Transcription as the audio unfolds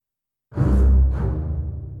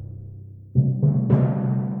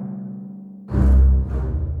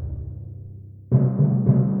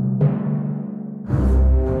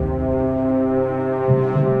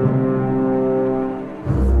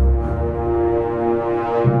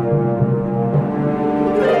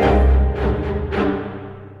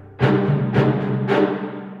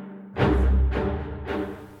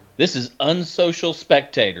This is Unsocial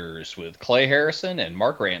Spectators with Clay Harrison and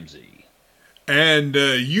Mark Ramsey. And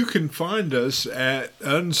you can find us at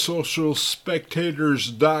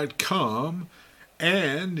unsocialspectators.com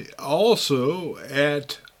and also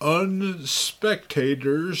at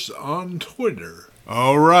unspectators on Twitter.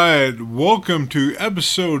 All right, welcome to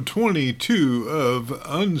episode 22 of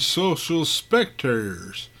Unsocial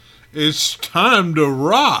Spectators. It's time to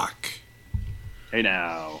rock. Hey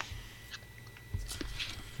now.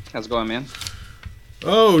 How's it going, man?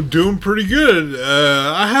 Oh, doing pretty good.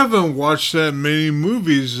 I haven't watched that many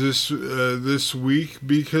movies this week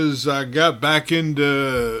because I got back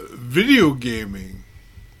into video gaming.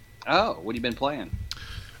 Oh, what have you been playing?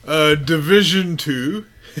 Division 2.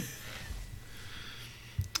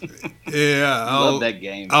 Yeah, I love that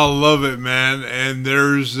game. I love it, man. And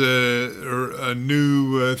there's a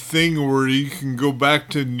new thing where you can go back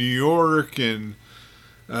to New York and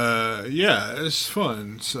yeah, it's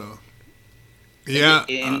fun. So yeah,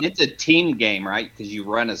 and it's a team game, right? Because you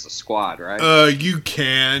run as a squad, right? you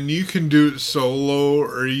can do it solo,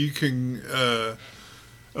 or you can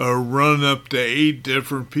run up to 8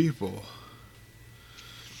 different people.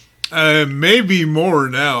 Maybe more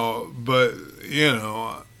now, but you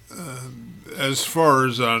know, as far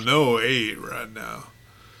as I know, 8 right now.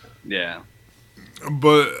 Yeah.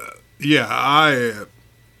 But yeah,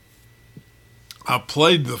 I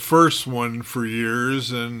played the first one for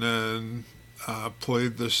years, and then I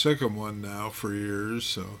played the second one now for years.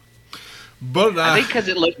 So, but I think because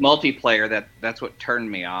it looked multiplayer, that's what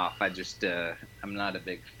turned me off. I just I'm not a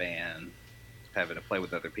big fan of having to play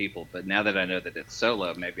with other people. But now that I know that it's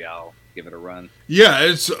solo, maybe I'll give it a run. Yeah,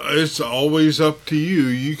 it's always up to you.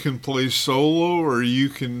 You can play solo, or you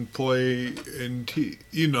can play in team.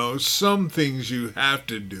 You know, some things you have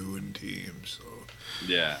to do in teams. So.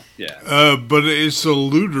 Yeah. But it's a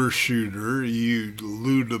looter shooter. You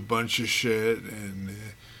loot a bunch of shit and,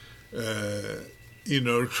 you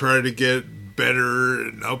know, try to get better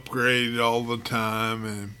and upgrade all the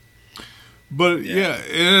time. But yeah,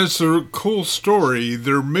 and it's a cool story.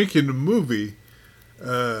 They're making a movie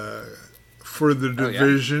for the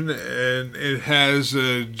Division, and it has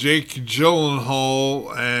Jake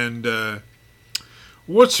Gyllenhaal and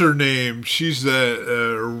what's her name? She's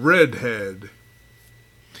that redhead.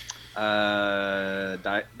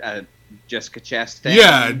 Jessica Chastain.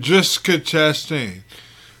 Yeah, Jessica Chastain.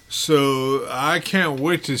 So I can't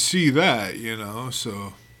wait to see that, you know.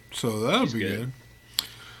 So that'll be good.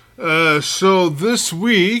 So this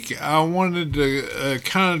week I wanted to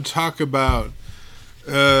kind of talk about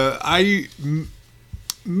me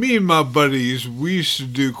and my buddies, we used to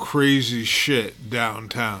do crazy shit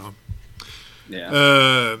downtown.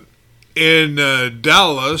 Yeah. In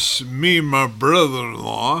Dallas, me and my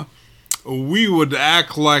brother-in-law, we would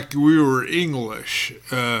act like we were English.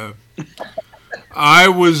 I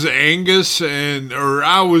was Angus, or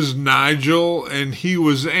I was Nigel, and he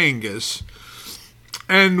was Angus.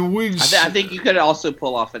 And we. I think you could also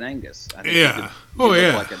pull off an Angus. I think yeah. You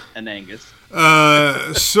look like an Angus.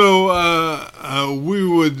 So we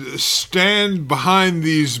would stand behind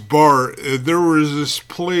these bars. There was this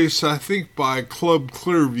place, I think, by Club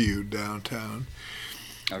Clearview downtown,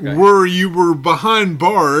 where you were behind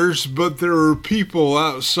bars, but there were people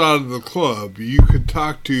outside of the club you could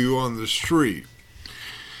talk to on the street.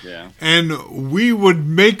 Yeah. And we would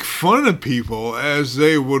make fun of people as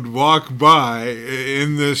they would walk by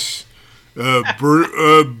in this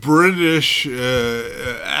British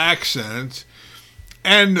accent,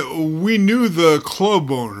 and we knew the club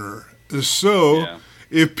owner. So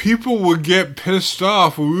if people would get pissed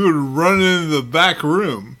off, we would run into the back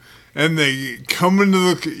room, and they come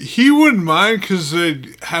into he wouldn't mind because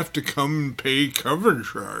they'd have to come and pay cover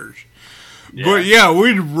charge. Yeah. But yeah,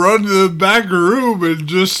 we'd run to the back room and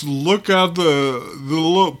just look out the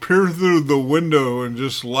little peer through the window and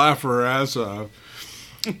just laugh our ass off.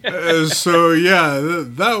 So yeah,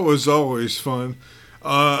 that was always fun.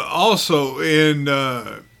 Also in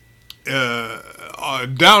downtown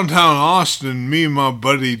Austin, me and my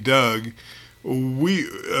buddy Doug,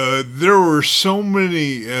 there were so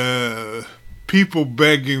many people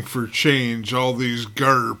begging for change. All these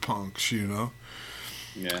gutter punks, you know.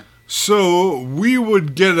 Yeah. So we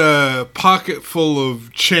would get a pocket full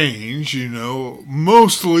of change, you know,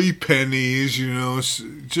 mostly pennies, you know,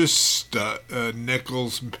 just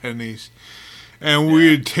nickels and pennies. And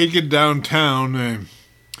we'd take it downtown and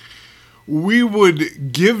we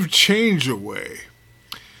would give change away.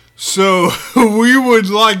 So we would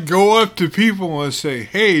like go up to people and say,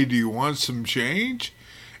 hey, do you want some change?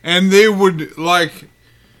 And they would like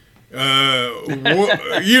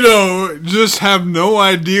you know, just have no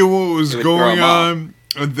idea what was going on.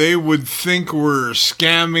 they would think we're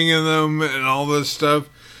scamming them and all this stuff.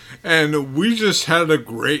 And we just had a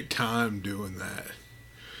great time doing that.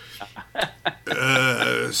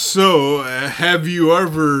 So, have you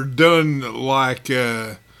ever done like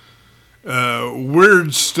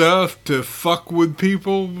weird stuff to fuck with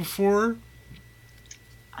people before?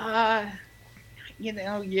 Yeah,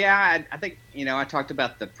 I think, I talked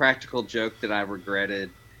about the practical joke that I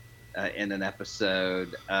regretted in an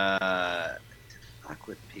episode. To fuck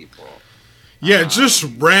with people. Yeah, just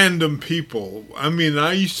random people. I mean,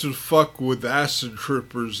 I used to fuck with acid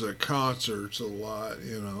trippers at concerts a lot,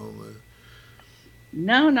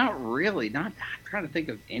 No, not really. I'm trying to think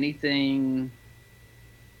of anything.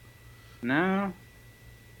 No.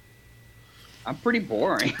 I'm pretty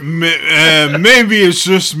boring. Maybe it's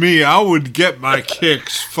just me. I would get my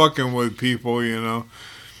kicks fucking with people,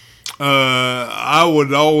 I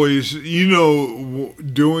would always,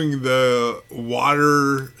 doing the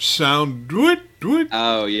water sound, do it.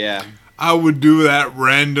 Oh, yeah. I would do that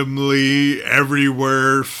randomly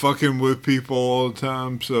everywhere, fucking with people all the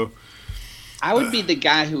time. So I would be the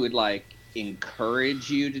guy who would encourage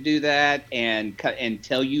you to do that and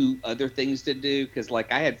tell you other things to do. Because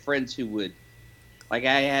I had friends who would, I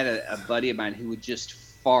had a buddy of mine who would just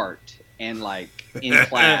fart and in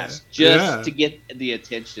class just to get the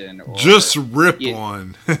attention. Or, just rip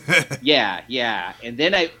one. yeah. And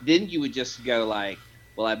then you would just go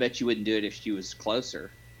well, I bet you wouldn't do it if she was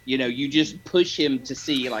closer. You just push him to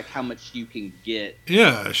see how much you can get.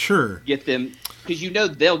 Yeah, sure. Get them, because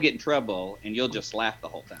they'll get in trouble and you'll just laugh the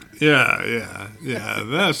whole time. Yeah.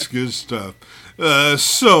 That's good stuff.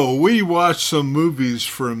 So we watched some movies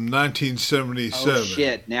from 1977. Oh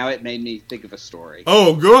shit! Now it made me think of a story.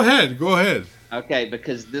 Oh, go ahead. Okay,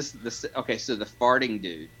 because this. Okay, so the farting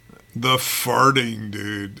dude. The farting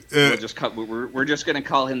dude. We're just gonna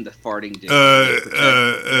call him the farting dude.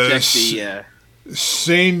 Protect the.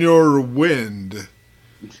 Senior Wind.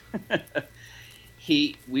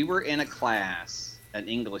 We were in a class, an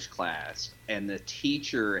English class, and the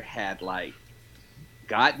teacher had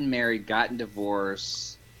gotten married, gotten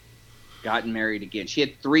divorced, gotten married again. She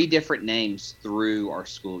had 3 different names through our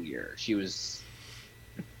school year. She was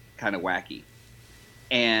kind of wacky.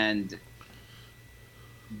 And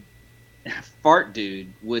Fart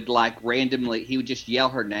Dude would randomly, he would just yell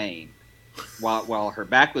her name while her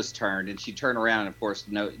back was turned, and she'd turn around, and of course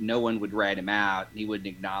no one would rat him out, and he wouldn't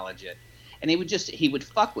acknowledge it. And he would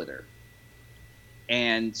fuck with her.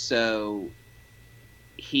 And so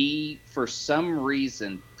he, for some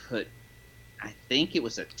reason, put, I think it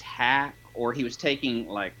was a tack, or he was taking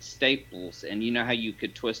staples, and you know how you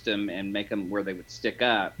could twist them and make them where they would stick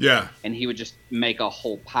up. Yeah. And he would just make a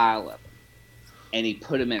whole pile of them, and he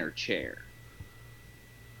put them in her chair.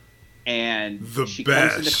 And she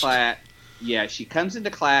comes into class. Yeah, she comes into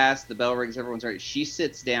class. The bell rings. Everyone's ready. She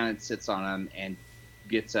sits down and sits on them, and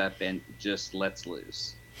gets up and just lets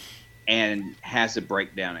loose, and has a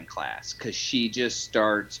breakdown in class because she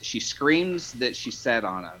screams that she sat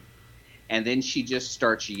on him, and then she just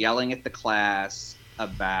starts yelling at the class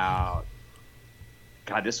about,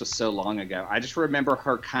 God, this was so long ago. I just remember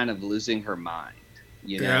her kind of losing her mind,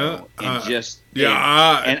 and trust me.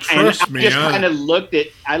 I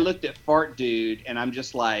looked at Fart Dude, and I'm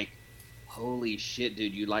just holy shit,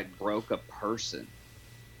 dude, you broke a person.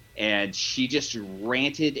 And she just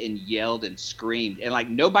ranted and yelled and screamed,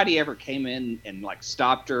 and nobody ever came in and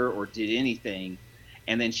stopped her or did anything.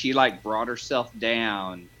 And then she brought herself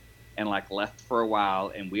down and left for a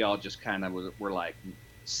while, and we all just kind of were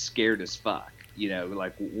scared as fuck,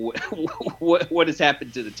 what has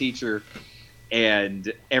happened to the teacher?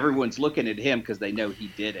 And everyone's looking at him because they know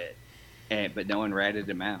he did it, but no one ratted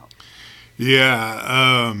him out.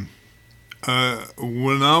 Yeah.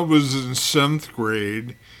 When I was in 7th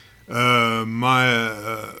grade,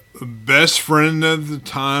 my best friend at the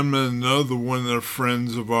time and another one of the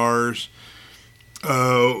friends of ours,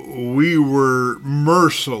 we were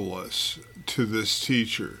merciless to this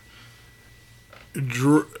teacher.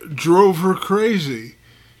 Drove her crazy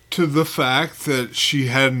to the fact that she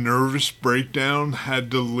had a nervous breakdown, had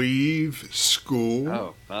to leave school.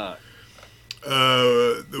 Oh, fuck.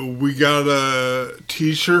 We got a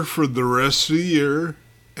teacher for the rest of the year.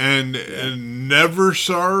 And never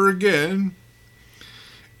saw her again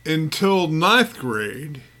until 9th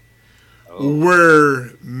grade,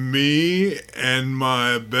 where me and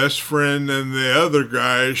my best friend and the other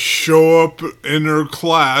guy show up in her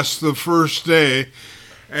class the first day,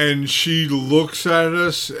 and she looks at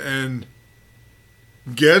us and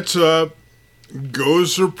gets up,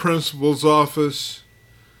 goes to the principal's office.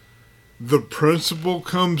 The principal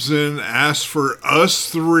comes in, asks for us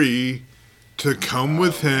 3 to come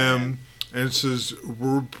with him and says,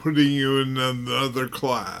 we're putting you in another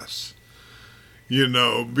class. You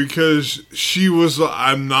know, because she was,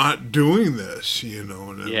 I'm not doing this, you know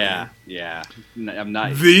what I mean? Yeah. I'm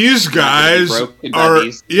not. These guys are,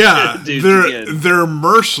 they're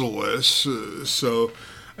merciless. So,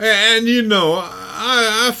 and you know,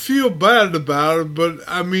 I feel bad about it, but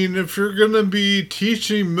I mean, if you're going to be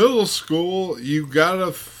teaching middle school, you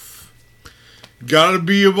gotta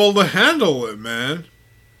be able to handle it, man.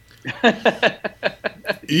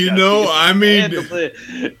 You know, I mean,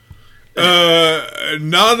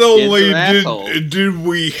 not only did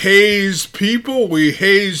we haze people, we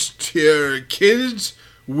hazed kids,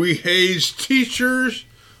 we hazed teachers.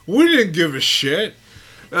 We didn't give a shit.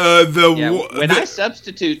 When I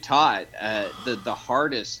substitute taught, the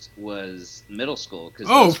hardest was middle school because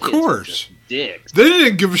of course, dicks. They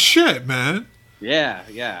didn't give a shit, man.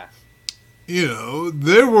 Yeah. You know,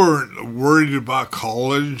 they weren't worried about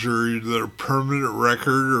college or their permanent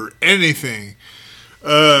record or anything.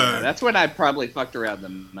 That's when I probably fucked around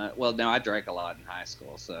well, no, I drank a lot in high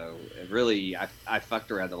school, so really, I fucked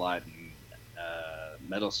around a lot in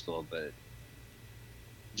middle school, but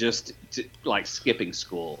just like skipping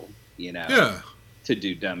school, you know, to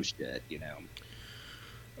do dumb shit, you know.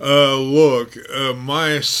 Look,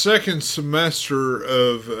 my second semester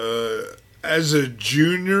of as a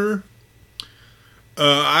junior,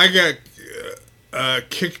 I got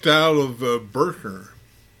kicked out of Berkner.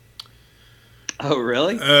 Oh,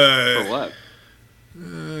 really? For what?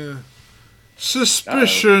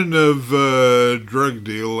 Suspicion of drug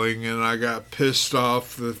dealing, and I got pissed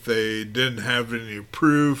off that they didn't have any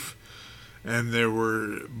proof, and they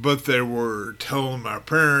were telling my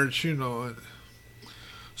parents, you know.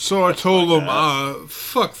 So I told them,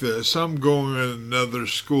 fuck this, I'm going to another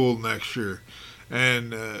school next year,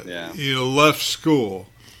 and you know, left school.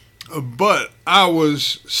 But I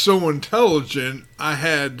was so intelligent, I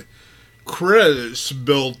had credits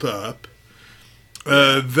built up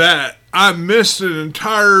that I missed an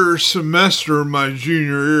entire semester my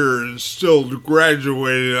junior year and still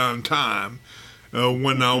graduated on time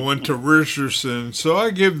when I went to Richardson. So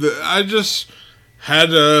I just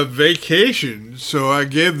had a vacation, so I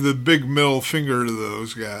gave the big middle finger to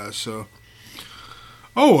those guys. So,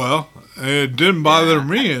 oh well, it didn't bother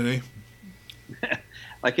me any.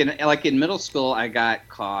 Like in middle school, I got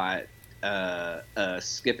caught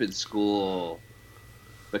skipping school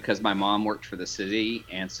because my mom worked for the city,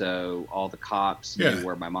 and so all the cops knew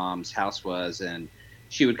where my mom's house was, and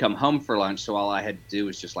she would come home for lunch, so all I had to do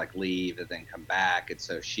was just like leave and then come back. And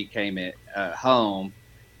so she came home,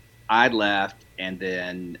 I left, and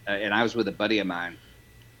then and I was with a buddy of mine,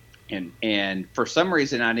 and for some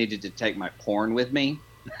reason I needed to take my porn with me.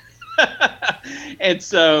 And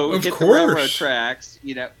so of hit course. the railroad tracks,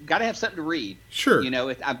 you know, got to have something to read. Sure. You know,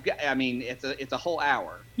 it's a whole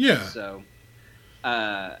hour. Yeah. So,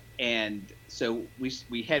 and so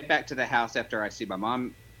we head back to the house after I see my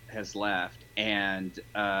mom has left, and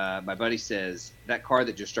my buddy says that car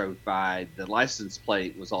that just drove by, the license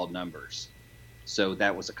plate was all numbers, so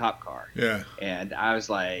that was a cop car. Yeah. And I was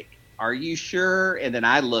like, "Are you sure?" And then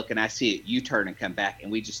I look and I see it U-turn and come back,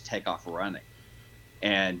 and we just take off running.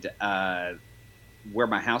 And where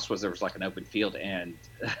my house was, there was like an open field, and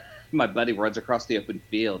my buddy runs across the open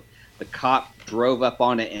field. The cop drove up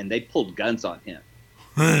on it, and they pulled guns on him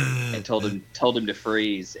and told him to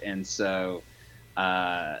freeze. And so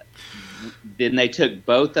then they took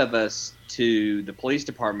both of us to the police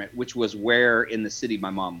department, which was where in the city my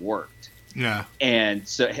mom worked. Yeah. And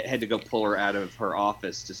so had to go pull her out of her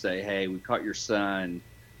office to say, "Hey, we caught your son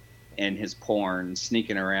and his porn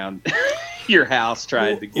sneaking around your house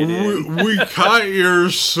trying to get in." We caught your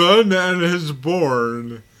son and his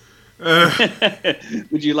porn.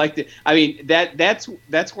 Would you like to? I mean, that's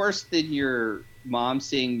worse than your mom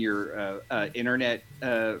seeing your internet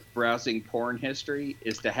browsing porn history.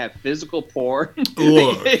 Is to have physical porn.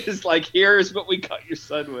 Look, it's like, here's what we caught your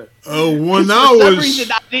son with. When for some reason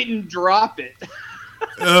I didn't drop it.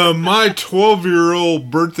 My 12-year-old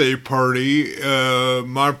birthday party,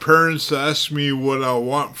 my parents asked me what I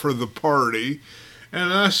want for the party,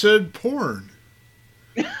 and I said porn.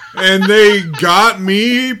 And they got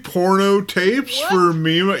me porno tapes for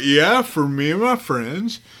me and my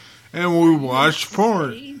friends, and we watched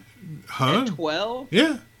porn. Huh? At 12?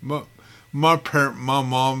 Yeah. My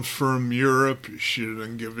mom's from Europe. She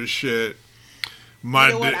didn't give a shit.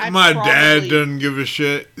 My dad doesn't give a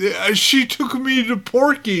shit. She took me to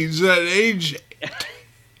Porky's at age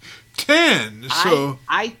 10. So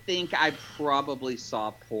I think I probably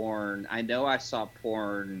saw porn. I know I saw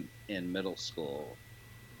porn in middle school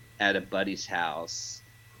at a buddy's house,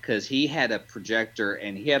 because he had a projector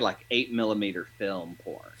and he had like 8mm film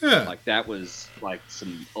porn. Yeah. Like that was like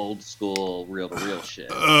some old school reel to reel shit.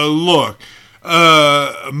 Look,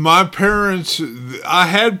 my parents, I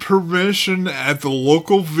had permission at the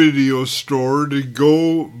local video store to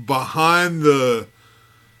go behind the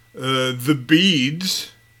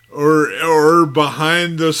beads or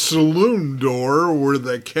behind the saloon door where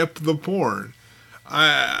they kept the porn.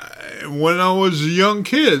 When I was a young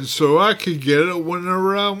kid, so I could get it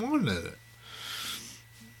whenever I wanted it.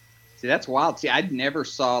 See, that's wild. See, I never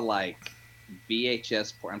saw like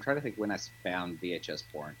VHS porn. I'm trying to think when I found VHS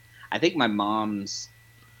porn. I think my mom's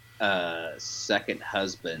second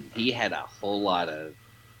husband, he had a whole lot of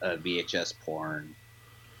VHS porn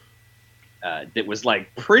that was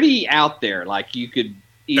like pretty out there. Like you could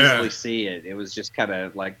easily see it. It was just kind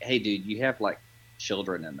of like, hey, dude, you have like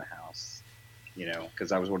children in the house. You know,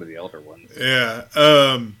 because I was one of the older ones. Yeah.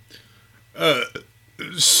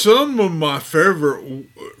 Some of my favorite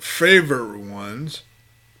ones.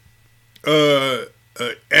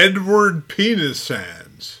 Edward Penis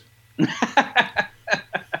Hands. That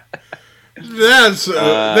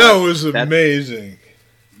was amazing.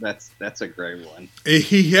 That's a great one.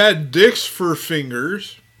 He had dicks for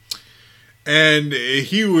fingers, and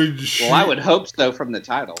he would shoot. Well, I would hope so from the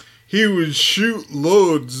title. He would shoot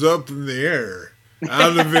loads up in the air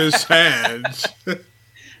out of his hands.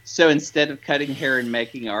 So instead of cutting hair and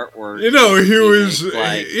making artwork,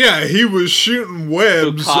 he was shooting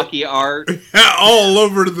webs, bukkake art, all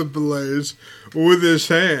over the place with his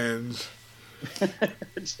hands.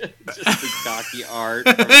 just bukkake art.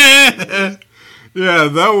 Yeah,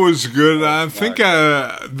 that was good. I think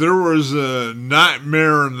there was a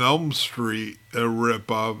Nightmare on Elm Street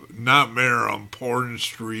rip-off, Nightmare on Porn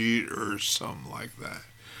Street or something like that.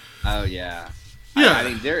 Oh yeah, yeah. I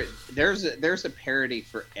mean, there's a parody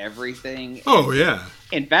for everything. Oh yeah.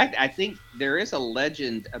 In fact, I think there is a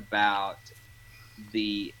legend about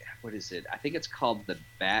what is it? I think it's called the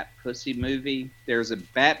Bat Pussy movie. There's a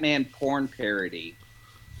Batman porn parody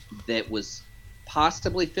that was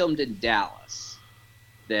possibly filmed in Dallas.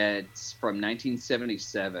 That's from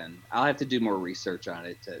 1977. I'll have to do more research on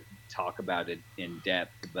it to talk about it in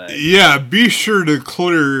depth. But yeah, be sure to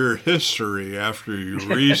clear your history after you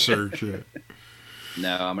research it.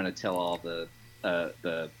 No, I'm going to tell all the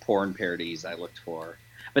porn parodies I looked for.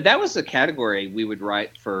 But that was a category we would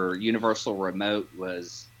write for Universal Remote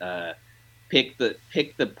was pick the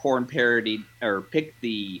porn parody or pick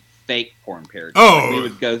the fake porn parody. Oh, we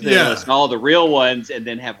would go through list all the real ones and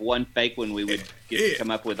then have one fake one we would get to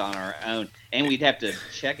come up with on our own, and we'd have to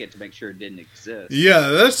check it to make sure it didn't exist. Yeah,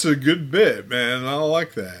 that's a good bit, man. I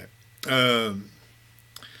like that.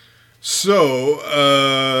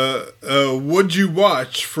 What'd you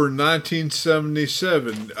watch for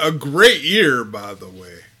 1977? A great year, by the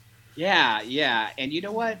way. Yeah, and you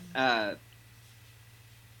know what?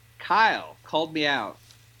 Kyle called me out.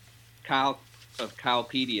 Kyle of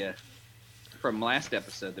Kylepedia from last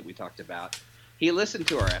episode that we talked about. He listened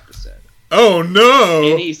to our episode. Oh no!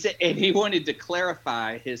 And he said, and he wanted to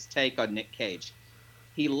clarify his take on Nick Cage.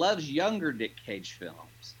 He loves younger Nick Cage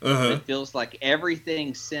films. It feels like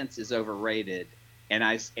everything since is overrated. And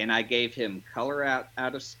I gave him Color Out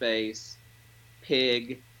of Space,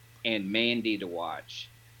 Pig, and Mandy to watch.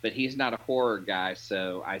 But he's not a horror guy,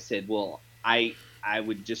 so I said, well, I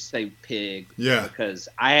would just say Pig. Yeah. Because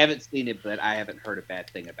I haven't seen it, but I haven't heard a bad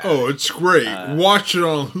thing about it. Oh, it's great. Watch it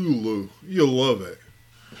on Hulu. You'll love it.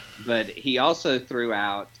 But he also threw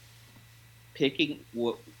out picking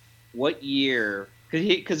what year,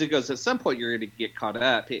 because it goes, at some point you're going to get caught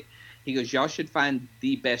up. He goes, y'all should find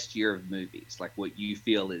the best year of movies, like what you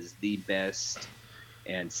feel is the best.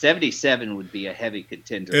 And 77 would be a heavy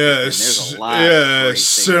contender. Yeah, there's a lot. Yeah,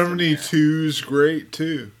 72 is great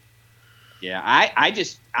too. Yeah,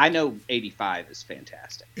 I know 85 is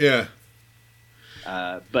fantastic. Yeah.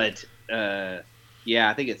 But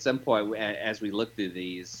yeah, I think at some point as we look through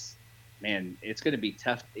these, man, it's going to be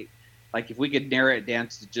tough. Like if we could narrow it down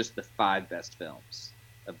to just the 5 best films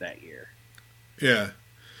of that year. Yeah.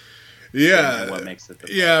 Yeah. What makes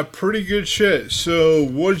it pretty good shit. So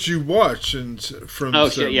what did you watch from Oh,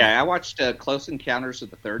 shit, yeah. I watched Close Encounters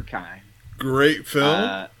of the Third Kind. Great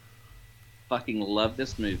film. Fucking love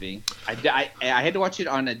this movie. I had to watch it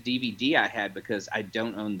on a DVD I had because I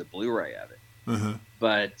don't own the Blu-ray of it.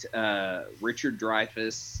 But Richard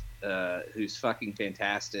Dreyfuss, who's fucking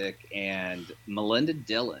fantastic, and Melinda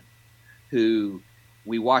Dillon, who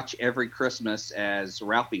we watch every Christmas as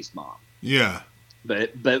Ralphie's mom. Yeah.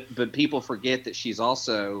 But people forget that she's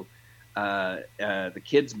also the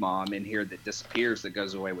kid's mom in here that disappears, that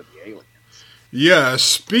goes away with the aliens. Yeah,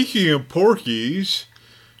 speaking of Porky's,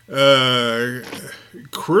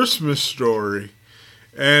 Christmas Story.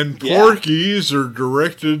 And Yeah. Porky's are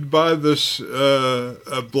directed by this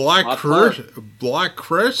Black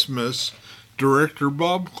Christmas director,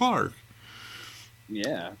 Bob Clark.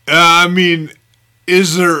 Yeah. I mean,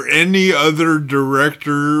 is there any other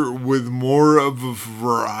director with more of a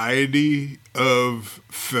variety of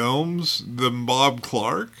films than Bob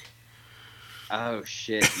Clark? Oh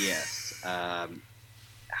shit, yes.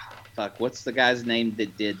 Fuck, what's the guy's name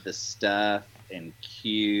that did The Stuff and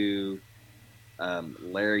Q?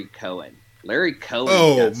 Larry Cohen. Larry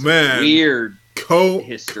Cohen's got some weird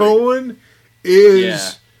history. Cohen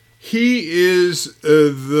is he is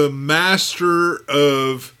the master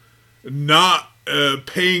of not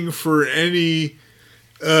paying for any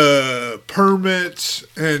permits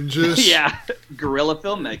and just guerrilla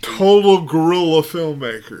filmmaker. Total guerrilla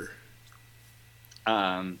filmmaker.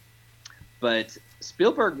 But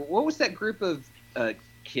Spielberg, what was that group of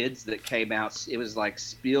kids that came out? It was like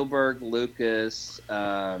Spielberg, Lucas,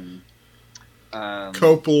 Coppola.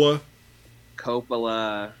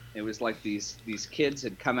 It was like these kids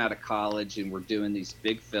had come out of college and were doing these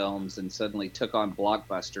big films and suddenly took on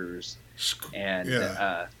blockbusters.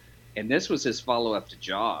 And this was his follow-up to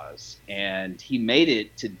Jaws, and he made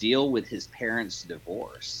it to deal with his parents'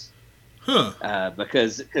 divorce.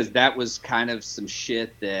 Because that was kind of some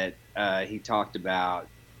shit that he talked about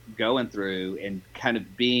going through, and kind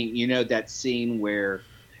of being, that scene where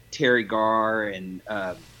Terry Garr and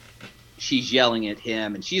she's yelling at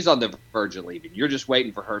him, and she's on the verge of leaving. You're just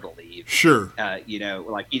waiting for her to leave. Sure.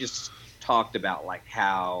 Like he just talked about like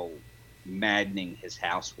how maddening his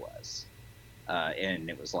house was, and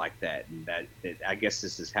it was like that. And that I guess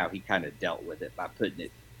this is how he kind of dealt with it, by putting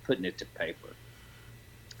it to paper.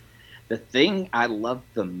 The thing I loved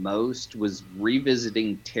the most was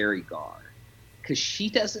revisiting Terry Garr, because she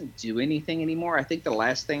doesn't do anything anymore. I think the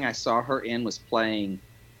last thing I saw her in was playing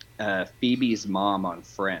Phoebe's mom on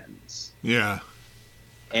Friends. Yeah.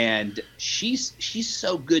 And she's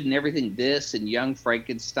so good in everything. This and Young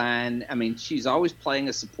Frankenstein. I mean, she's always playing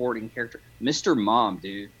a supporting character. Mr. Mom,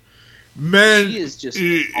 dude. Man, she is just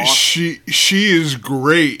awesome. She is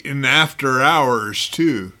great in After Hours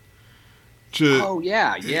too.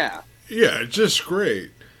 Yeah, just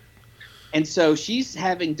great. And so she's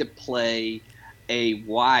having to play a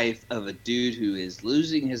wife of a dude who is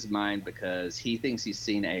losing his mind because he thinks he's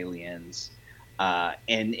seen aliens.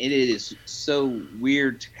 And it is so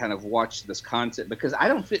weird to kind of watch this concept, because I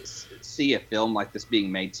don't see a film like this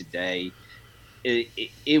being made today.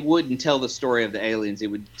 It wouldn't tell the story of the aliens. It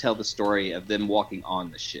would tell the story of them walking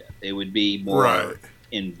on the ship. It would be more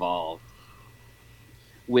involved,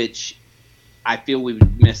 which I feel we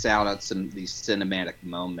would miss out on some of these cinematic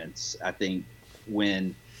moments. I think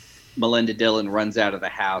when Melinda Dillon runs out of the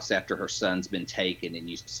house after her son's been taken, and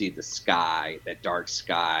you see the sky, that dark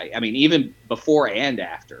sky. I mean, even before and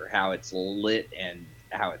after, how it's lit and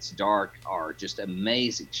how it's dark are just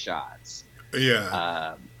amazing shots.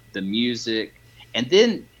 Yeah. The music. And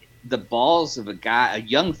then the balls of a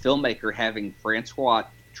young filmmaker, having Francois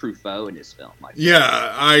Truffaut in his film. Like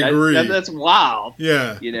I agree. That's wild.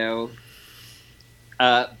 Yeah.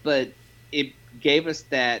 But it gave us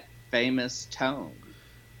that famous tone.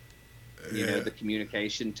 The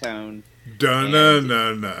communication tone.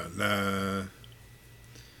 Da-na-na-na-na.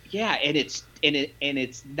 Yeah, and it's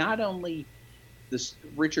not only this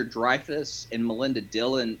Richard Dreyfuss and Melinda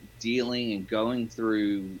Dillon dealing and going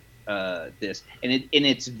through this, and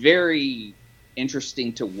it's very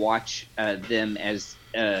interesting to watch them as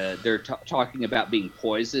they're talking about being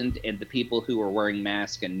poisoned, and the people who are wearing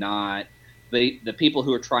masks and not, the people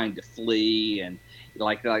who are trying to flee, and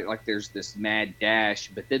like there's this mad dash,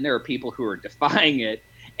 but then there are people who are defying it,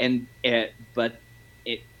 and they're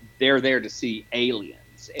there to see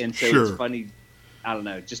aliens, and so It's funny, I don't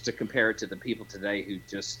know, just to compare it to the people today who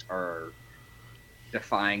just are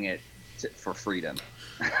defying it for freedom.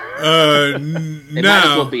 They might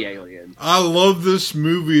as well be aliens. I love this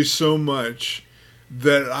movie so much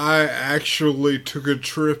that I actually took a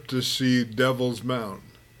trip to see Devil's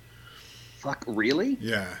Mountain. Fuck, really?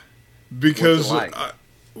 Yeah. Because,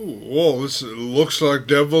 this looks like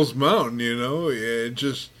Devil's Mountain, It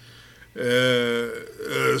just,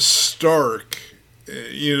 stark,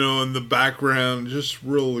 in the background, just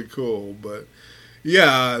really cool. But,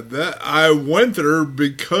 yeah, I went there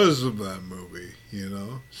because of that movie,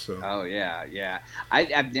 so. Oh, yeah.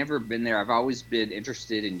 I've never been there. I've always been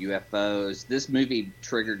interested in UFOs. This movie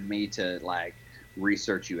triggered me to,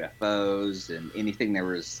 research UFOs and anything that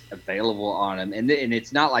was available on them, and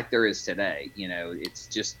it's not like there is today. It's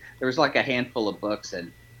just there was a handful of books,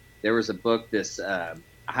 and there was a book, this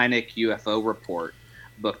Hynek UFO report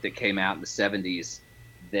book that came out in the 70s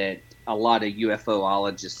that a lot of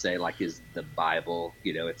UFOologists say like is the Bible.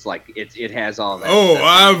 You know, it's like it has all that. Oh,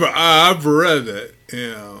 stuff I've read it.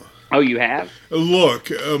 Yeah. Oh, you have? Look,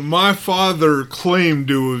 my father claimed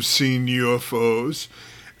to have seen UFOs,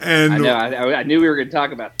 and I know. I knew we were going to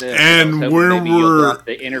talk about this. And maybe you'll drop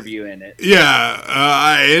the interview in it. Yeah,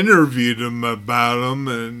 I interviewed him about them,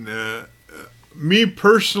 and me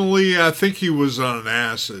personally, I think he was on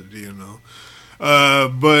acid, you know.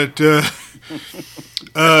 But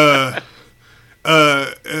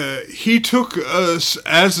he took us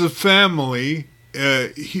as a family.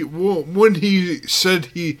 When he said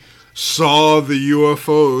he saw the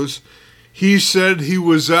UFOs, he said he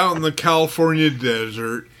was out in the California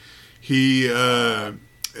desert. He and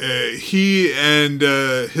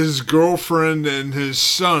his girlfriend and his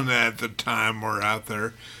son at the time were out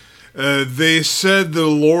there. They said the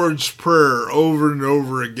Lord's Prayer over and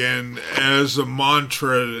over again as a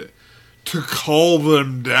mantra to call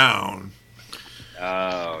them down.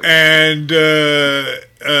 Oh. And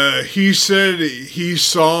he said he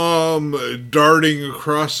saw them darting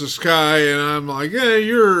across the sky, and I'm like, yeah,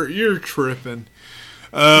 you're tripping.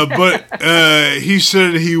 But he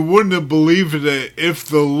said he wouldn't have believed it if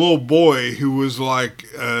the little boy, who was like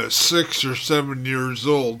 6 or 7 years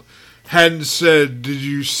old, hadn't said, "Did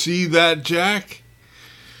you see that, Jack?"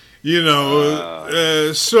 You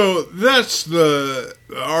know, so that's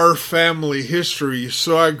our family history.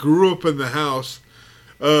 So I grew up in the house.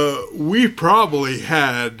 We probably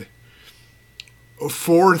had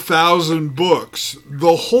 4,000 books.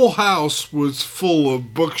 The whole house was full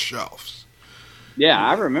of bookshelves. Yeah,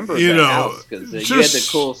 I remember that house because you had the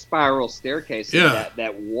cool spiral staircase and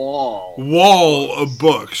that wall of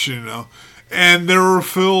books, you know. And they were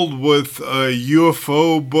filled with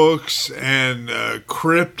UFO books and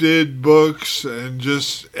cryptid books and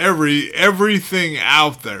just everything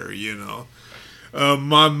out there, you know.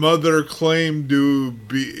 My mother claimed to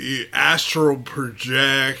be astral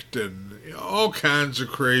project and all kinds of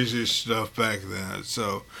crazy stuff back then.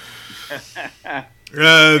 So,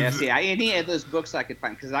 any of those books I could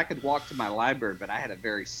find, because I could walk to my library, but I had a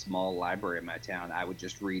very small library in my town. I would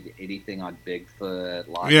just read anything on Bigfoot,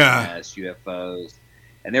 Loch Ness, UFOs,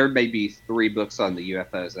 and there may be 3 books on the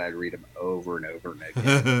UFOs, and I'd read them over and over and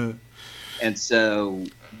again. And so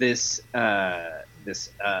this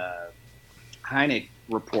Hynek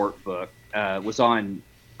report book was on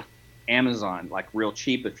Amazon like real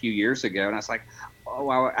cheap a few years ago, and I was like, oh,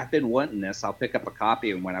 I've been wanting this. I'll pick up a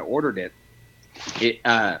copy. And when I ordered it,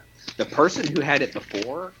 the person who had it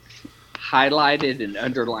before highlighted and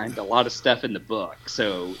underlined a lot of stuff in the book.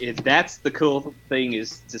 So that's the cool thing,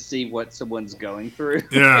 is to see what someone's going through.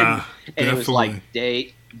 Yeah, and it was like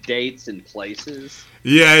dates and places.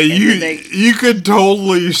 Yeah, you could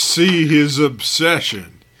totally see his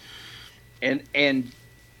obsession. And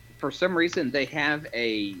for some reason they have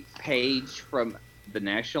a page from the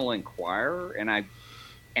National Enquirer, and I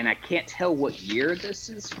can't tell what year this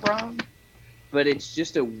is from, but it's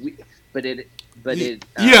just a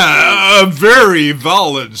very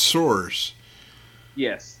valid source.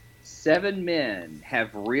 Yes, 7 men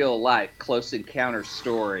have real life close encounter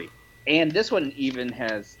story, and this one even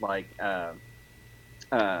has like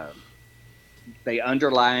they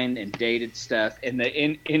underline and dated stuff, and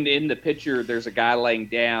in the picture there's a guy laying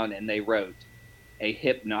down, and they wrote a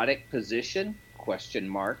hypnotic position ?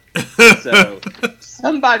 So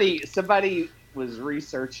somebody was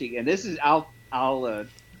researching, and this is I'll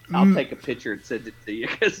take a picture and send it to you,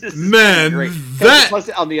 because this is great. Plus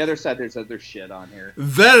on the other side there's other shit on here.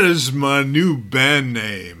 That is my new band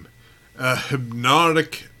name, a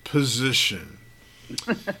hypnotic position.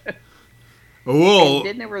 Well, and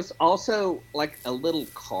then there was also like a little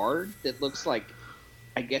card that looks like,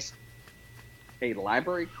 I guess, a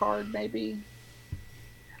library card, maybe.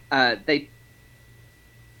 They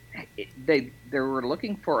were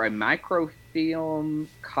looking for a microfilm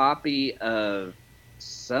copy of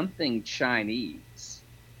something Chinese,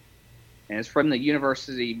 and it's from the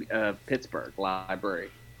University of Pittsburgh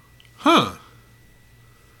Library. Huh.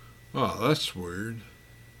 Oh, that's weird.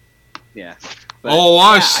 Yeah. But, all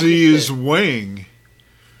I see is wing.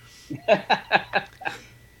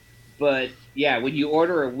 But yeah, when you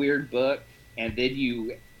order a weird book and then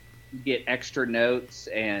you get extra notes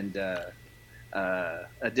and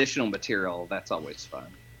additional material, that's always fun.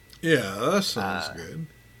 Yeah, that sounds good.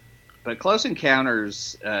 But Close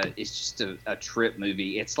Encounters is just a trip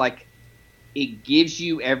movie. It's like it gives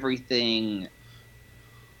you everything.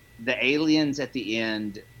 The aliens at the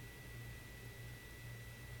end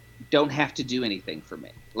don't have to do anything for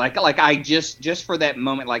me. Like I just for that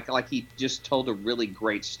moment, like he just told a really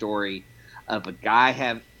great story of a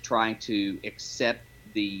guy trying to accept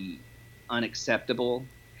the unacceptable,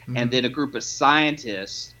 and then a group of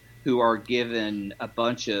scientists who are given a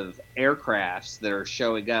bunch of aircrafts that are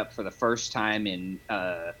showing up for the first time in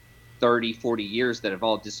 30, 40 years that have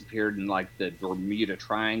all disappeared in like the Bermuda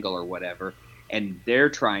Triangle or whatever, and they're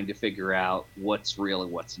trying to figure out what's real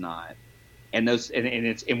and what's not. And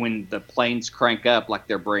when the planes crank up like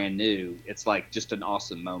they're brand new, it's like just an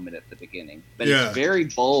awesome moment at the beginning. But it's very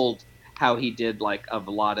bold how he did like a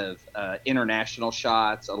lot of international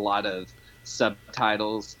shots, a lot of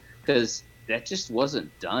subtitles, because that just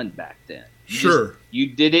wasn't done back then. You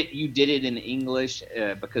did it in English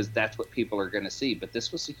because that's what people are going to see. But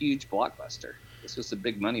this was a huge blockbuster. This was a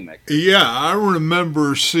big moneymaker. Yeah, I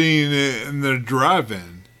remember seeing it in the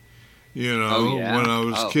drive-in. When I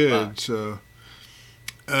was a kid. So,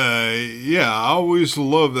 I always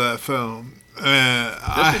loved that film.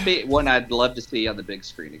 This would be one I'd love to see on the big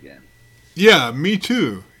screen again. Yeah, me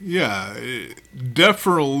too. Yeah,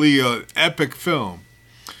 definitely an epic film.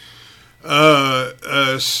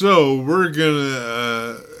 So we're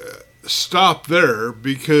gonna stop there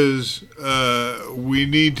because we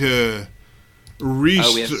need to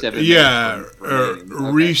restart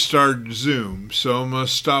Zoom. So I'm gonna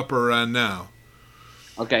stop her right now.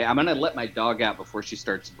 Okay, I'm gonna let my dog out before she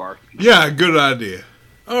starts barking. Yeah, good idea.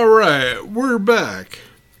 All right, we're back.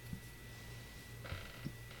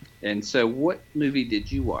 And so, what movie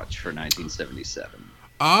did you watch for 1977?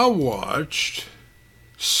 I watched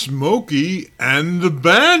Smokey and the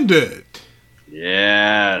Bandit.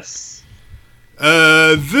 Yes.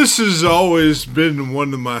 This has always been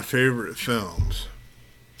one of my favorite films.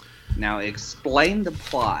 Now, explain the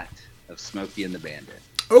plot of Smokey and the Bandit.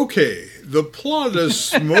 Okay, the plot of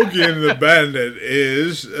Smokey and the Bandit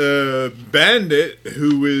is a bandit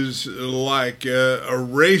who is like a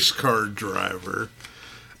race car driver.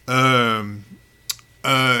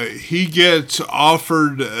 He gets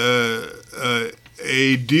offered a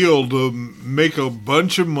deal to make a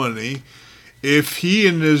bunch of money if he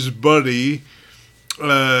and his buddy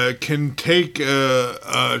can take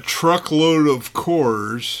a truckload of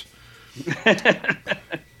cores,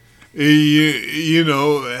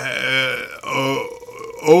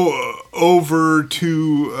 over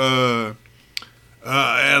to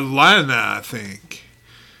Atlanta, I think.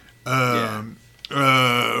 From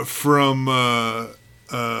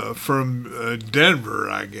Denver,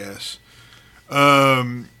 I guess.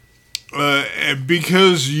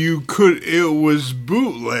 Because it was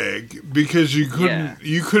bootleg because you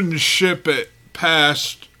couldn't ship it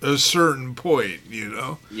past a certain point,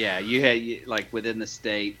 Yeah, you had like within the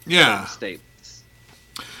state. Yeah. States.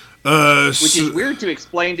 Which is weird to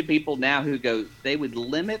explain to people now who go, they would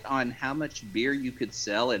limit on how much beer you could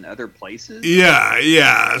sell in other places.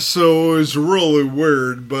 Yeah. So it was really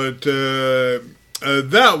weird, but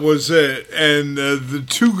that was it. And the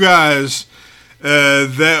two guys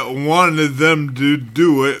that wanted them to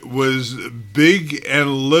do it was Big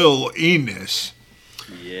and Lil Enos.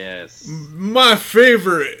 Yes. My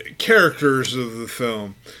favorite characters of the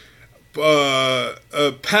film, Pat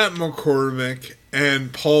McCormick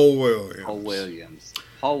and Paul Williams.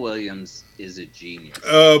 Paul Williams is a genius.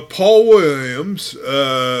 Paul Williams,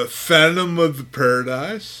 Phantom of the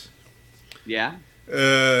Paradise. Yeah.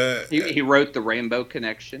 He wrote The Rainbow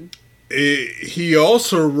Connection. He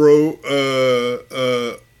also wrote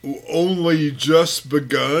Only Just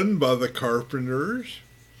Begun by the Carpenters.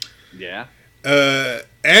 Yeah.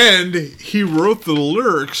 And he wrote the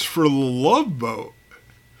lyrics for The Love Boat.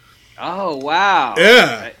 Oh, wow.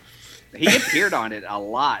 Yeah. He appeared on it a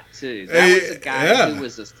lot, too. That was a guy who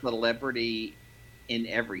was a celebrity in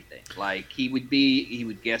everything. Like, he would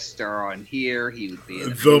guest star on here. He would be in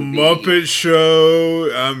The Muppet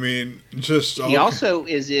Show. I mean, just... He also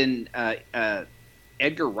is in...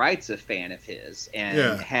 Edgar Wright's a fan of his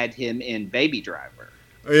and had him in Baby Driver.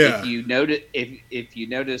 Yeah. If you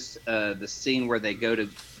notice the scene where they go to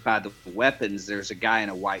buy the weapons, there's a guy in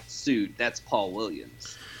a white suit. That's Paul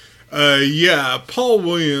Williams. Paul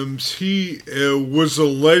Williams, he was a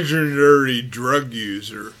legendary drug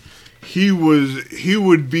user. He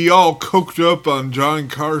would be all coked up on John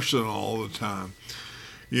Carson all the time,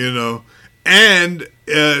 And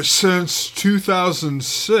since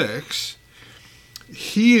 2006,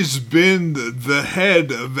 he's been the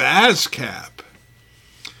head of ASCAP.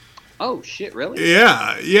 Oh, shit, really?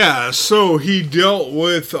 Yeah. So he dealt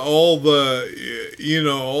with all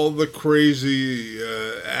the crazy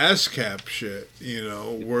ASCAP shit,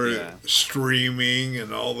 where streaming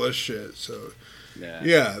and all this shit. So,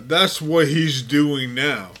 that's what he's doing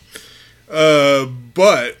now.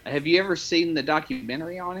 But have you ever seen the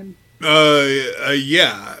documentary on him?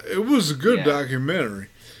 Yeah, it was a good documentary.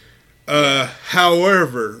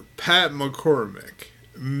 However, Pat McCormick,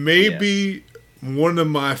 maybe one of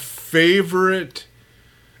my favorite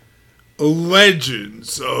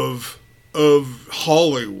legends of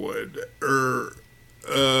Hollywood or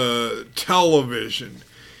television.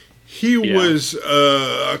 He was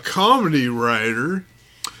a comedy writer.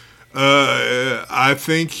 I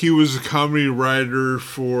think he was a comedy writer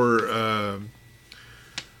for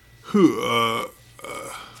who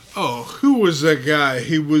was that guy?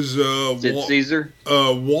 He was Sid Caesar.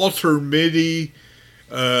 Walter Mitty.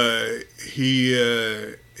 He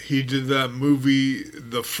did that movie,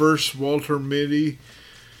 the first Walter Mitty.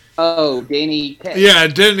 Oh, Danny Kaye. Yeah,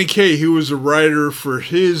 Danny Kaye. He was a writer for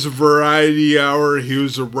his Variety Hour. He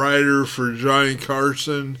was a writer for Johnny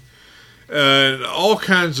Carson. And all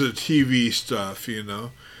kinds of TV stuff, you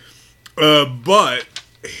know. But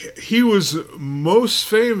he was most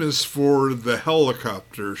famous for the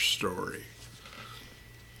helicopter story.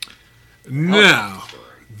 Now,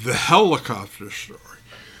 the helicopter story.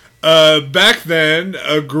 Back then,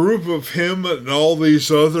 a group of him and all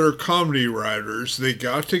these other comedy writers, they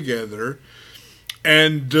got together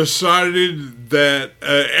and decided that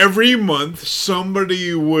every month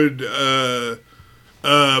somebody would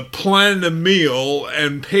plan a meal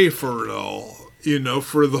and pay for it all, you know,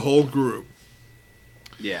 for the whole group.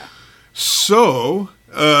 Yeah. So,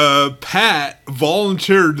 Pat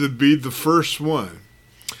volunteered to be the first one.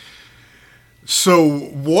 So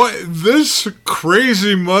what this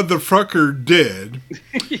crazy motherfucker did,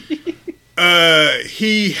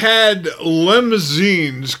 he had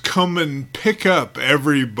limousines come and pick up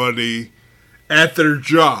everybody at their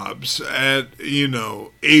jobs at, you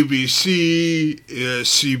know, ABC,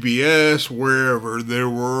 CBS, wherever they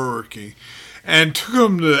were working, and took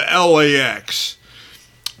them to LAX,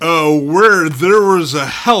 where there was a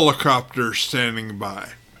helicopter standing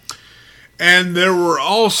by. And there were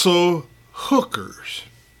also hookers.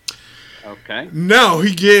 Okay. Now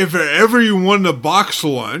he gave everyone a box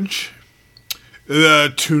lunch, a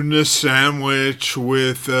tuna sandwich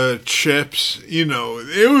with chips. You know,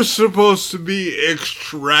 it was supposed to be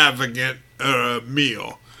extravagant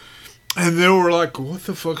meal, and they were like, "What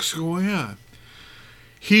the fuck's going on?"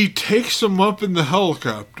 He takes them up in the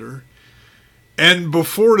helicopter. And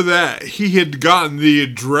before that, he had gotten the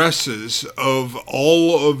addresses of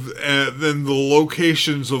all of and the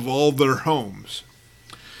locations of all their homes.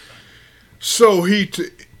 So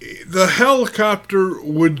the helicopter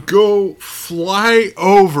would go fly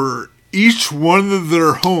over each one of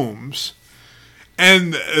their homes,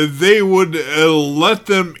 and they would let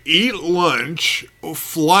them eat lunch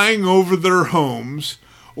flying over their homes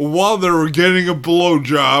while they were getting a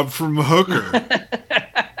blowjob from a hooker.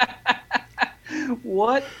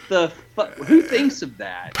 What the fuck? Who thinks of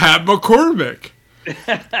that? Pat McCormick.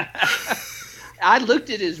 I looked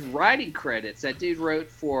at his writing credits. That dude wrote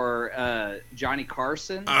for Johnny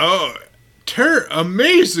Carson. Oh,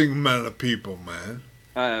 amazing amount of people, man.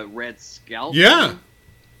 Red Skelton. Yeah.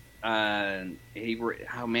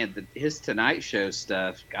 His Tonight Show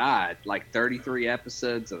stuff. God, like 33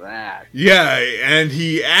 episodes of that. Yeah, and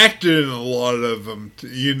he acted in a lot of them.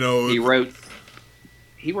 You know, he wrote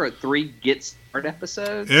 3 Get Started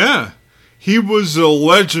episodes. Yeah, he was a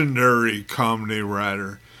legendary comedy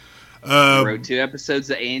writer. He wrote 2 episodes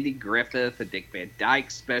of Andy Griffith, a Dick Van Dyke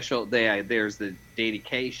special. There's the Danny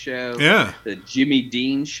Kaye show. Yeah. The Jimmy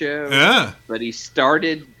Dean show. Yeah. But he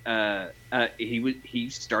started. He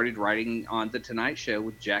started writing on the Tonight Show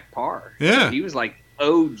with Jack Parr. Yeah. So he was like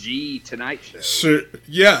OG Tonight Show.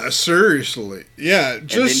 Yeah, seriously. Yeah,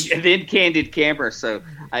 and then Candid Camera. So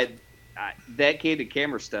that Candid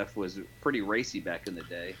Camera stuff was pretty racy back in the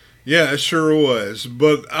day. Yeah, it sure was.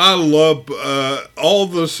 But I love all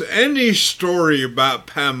this. Any story about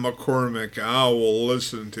Pat McCormick, I will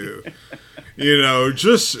listen to. You know,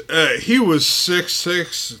 just he was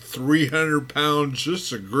 6'6", 300 pounds,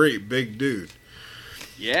 just a great big dude.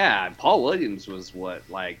 Yeah, and Paul Williams was what,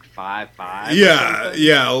 like 5'5"?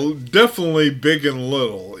 Yeah, definitely big and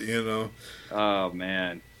little. You know. Oh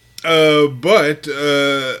man. But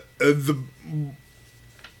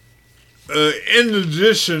in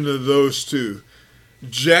addition to those two,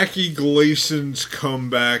 Jackie Gleason's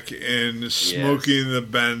comeback in Smokey and the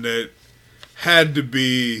Bandit had to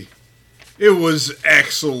be. It was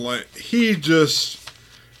excellent. He just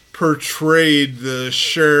portrayed the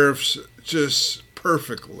sheriffs just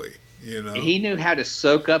perfecly, you know. He knew how to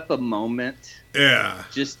soak up a moment. Yeah.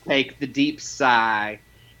 Just take the deep sigh.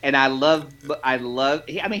 And I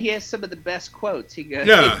mean, he has some of the best quotes. He'd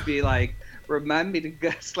be like, Remind me to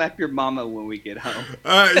go slap your mama when we get home.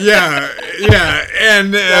 Yeah,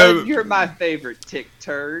 and You're my favorite tick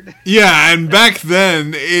turd. Yeah, and back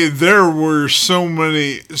then there were so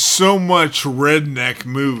much redneck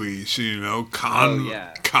movies.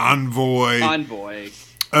 Convoy. Convoy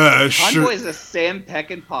is a Sam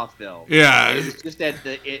Peckinpah film. Yeah. It was just at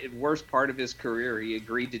the worst part of his career. He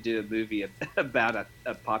agreed to do a movie about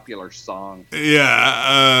a popular song.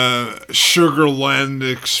 Yeah. Sugarland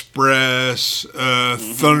Express,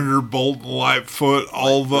 Thunderbolt and Lightfoot,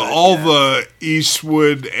 all the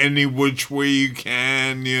Eastwood, Any Which Way You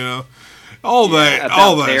Can, all that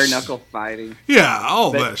bare knuckle fighting. Yeah,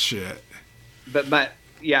 that shit. But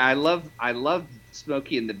I love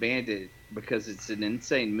Smokey and the Bandit because it's an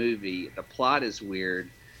insane movie. The plot is weird,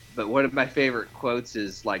 but one of my favorite quotes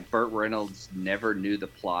is like Burt Reynolds never knew the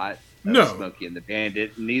plot of Smokey and the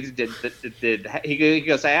Bandit. Neither did he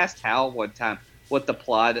goes. I asked Hal one time what the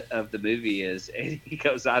plot of the movie is, and he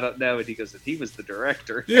goes, I don't know. And he goes, he was the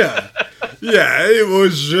director. Yeah, it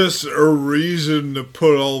was just a reason to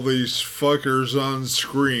put all these fuckers on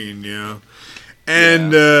screen,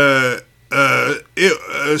 and.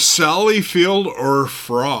 Sally Field or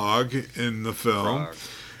Frog in the film.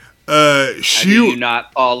 How do you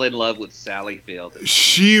not fall in love with Sally Field?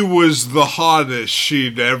 She was the hottest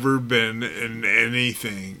she'd ever been in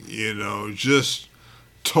anything, just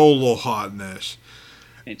total hotness.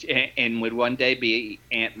 And would one day be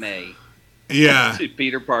Aunt May. Yeah. To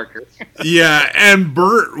Peter Parker. Yeah, and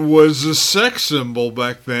Bert was a sex symbol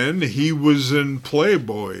back then. He was in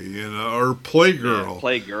Playboy, or Playgirl. Yeah,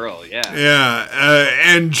 Playgirl, yeah. Yeah,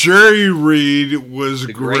 and Jerry Reed was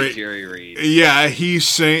the great Jerry Reed. Yeah, he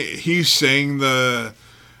sang the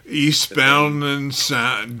Eastbound and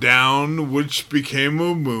Down, which became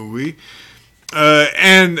a movie.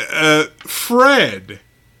 And Fred,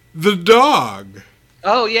 the dog.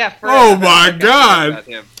 Oh, yeah, Fred. Oh, my God.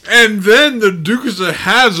 And then the Dukes of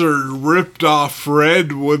Hazzard ripped off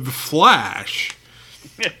Fred with Flash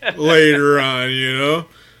later on,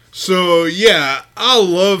 So, yeah, I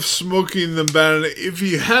love Smoking the Bandit. If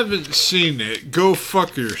you haven't seen it, go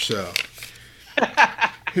fuck yourself.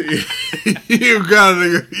 you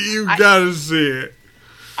gotta see it.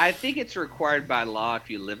 I think it's required by law if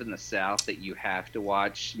you live in the South that you have to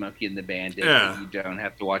watch Smokey and the Bandit. Yeah. You don't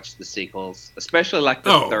have to watch the sequels, especially like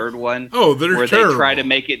the third one. Oh, they're where terrible. They try to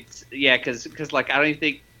make it, because like I don't even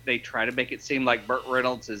think they try to make it seem like Burt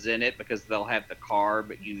Reynolds is in it because they'll have the car,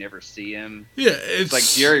 but you never see him. Yeah, it's like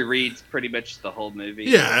Jerry Reed's pretty much the whole movie.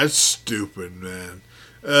 Yeah, it's stupid, man.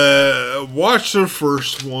 Watch the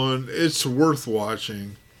first one; it's worth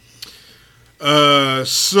watching. But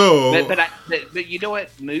you know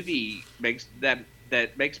what movie makes that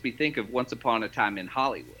makes me think of Once Upon a Time in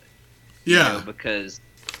Hollywood? Yeah, because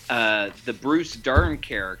the Bruce Dern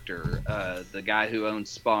character, the guy who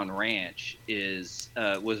owns Spawn Ranch, was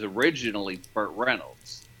originally Burt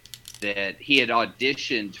Reynolds. That he had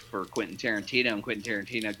auditioned for Quentin Tarantino, and Quentin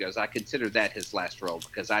Tarantino goes, "I consider that his last role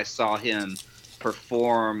because I saw him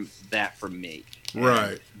perform that for me."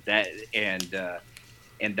 Right.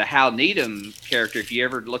 And the Hal Needham character, if you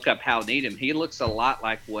ever look up Hal Needham, he looks a lot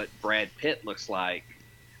like what Brad Pitt looks like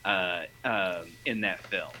in that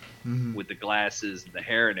film, with the glasses and the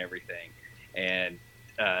hair and everything. And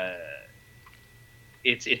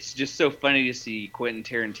it's just so funny to see Quentin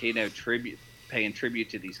Tarantino paying tribute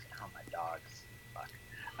to these. Oh, my dogs! Fuck.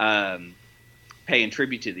 Paying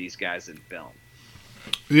tribute to these guys in film.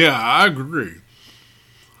 Yeah, I agree.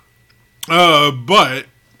 But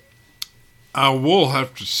I will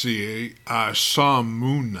have to see it. I saw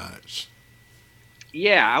Moon Knights.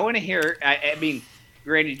 Yeah, I want to hear. I mean,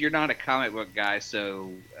 granted, you're not a comic book guy,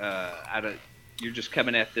 so you're just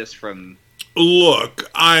coming at this from.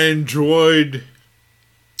 Look, I enjoyed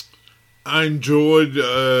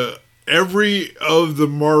every of the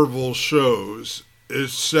Marvel shows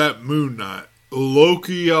except Moon Knight.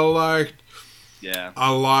 Loki, I liked. Yeah. I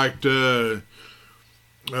liked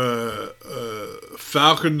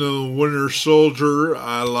Falcon the Winter Soldier.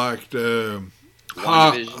 I liked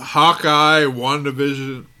Hawkeye,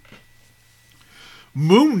 WandaVision.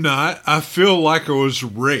 Moon Knight, I feel like I was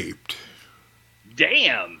raped.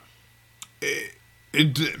 Damn.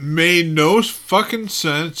 It made no fucking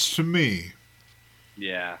sense to me.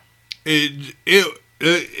 Yeah. It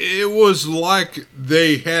was like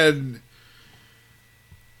they had.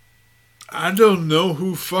 I don't know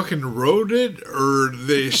who fucking wrote it, or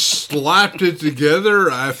they slapped it together.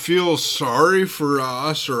 I feel sorry for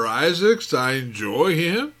Oscar Isaacs. I enjoy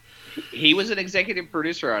him. He was an executive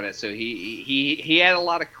producer on it, so he had a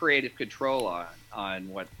lot of creative control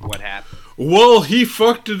what happened. Well, he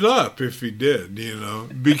fucked it up if he did,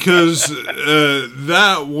 because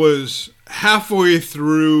that was halfway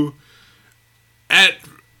through.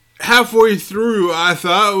 Halfway through, I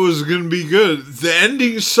thought it was going to be good. The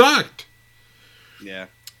ending sucked. Yeah.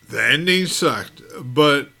 The ending sucked.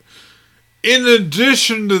 But in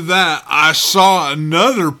addition to that, I saw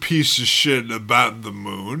another piece of shit about the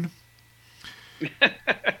moon.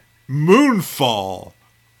 Moonfall.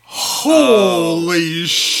 Holy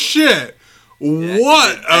shit. Yeah,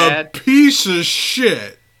 what a piece of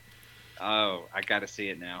shit. Oh, I got to see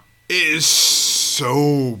it now. It is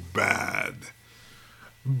so bad.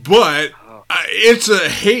 But it's a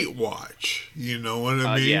hate watch. You know what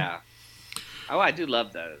I mean? Yeah. Oh, I do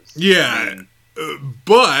love those. Yeah.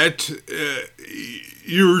 But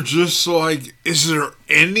you're just like, is there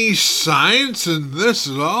any science in this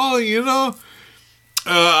at all?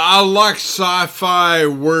 I like sci-fi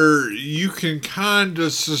where you can kind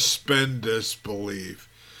of suspend disbelief.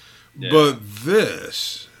 Yeah. But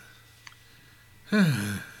this...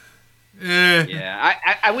 Yeah,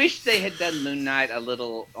 I wish they had done Moon Knight a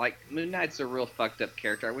little. Like, Moon Knight's a real fucked up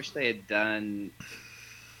character. I wish they had done.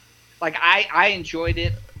 Like, I enjoyed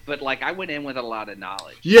it, but like I went in with a lot of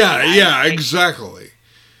knowledge. Yeah, exactly.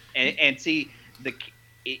 And see,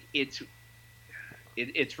 it's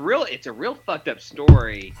a real fucked up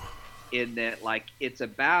story, in that like it's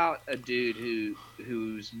about a dude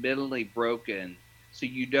who's mentally broken. So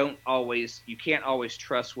you can't always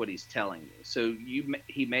trust what he's telling you. So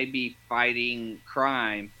he may be fighting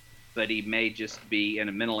crime, but he may just be in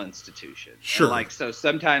a mental institution. Sure. And so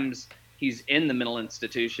sometimes he's in the mental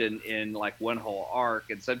institution in like one whole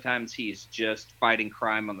arc, and sometimes he's just fighting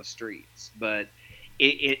crime on the streets. But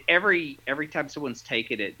every time someone's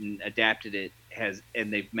taken it and adapted it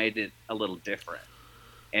and they've made it a little different.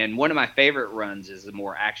 And one of my favorite runs is the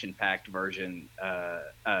more action-packed version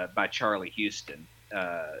by Charlie Houston.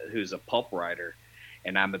 Who's a pulp writer,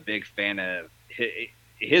 and I'm a big fan of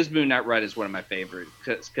his Moon Knight run. Is one of my favorites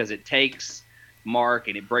because it takes Mark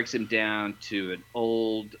and it breaks him down to an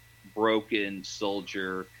old, broken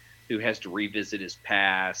soldier who has to revisit his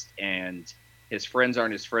past, and his friends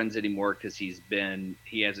aren't his friends anymore because he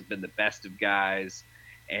hasn't been the best of guys,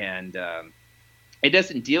 and it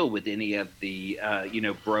doesn't deal with any of the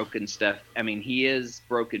broken stuff. I mean, he is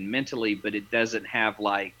broken mentally, but it doesn't have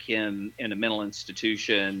like him in a mental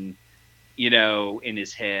institution, in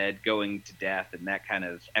his head going to death and that kind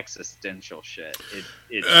of existential shit.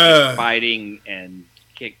 It's fighting and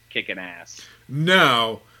kicking ass.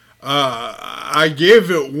 Now, I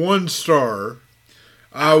gave it 1 star.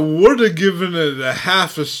 I would have given it a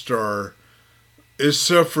half a star,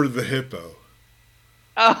 except for the hippo.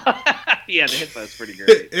 Oh, yeah, the hippo's pretty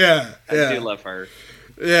great. Yeah. I do love her.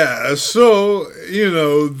 Yeah, so,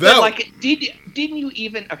 that... But, like, didn't you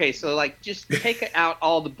even... Okay, so, like, just take out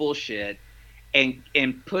all the bullshit and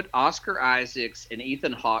put Oscar Isaacs and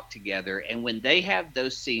Ethan Hawke together, and when they have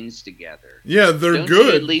those scenes together... Yeah, they're don't good.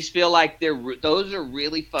 You at least feel like those are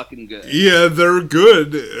really fucking good. Yeah, they're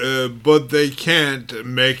good, but they can't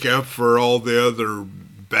make up for all the other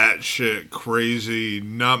batshit crazy,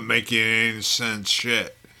 not making any sense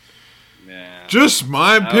shit. Yeah. Just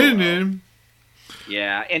my opinion.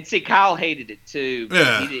 Yeah, and see, Kyle hated it too.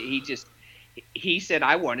 Yeah. He said,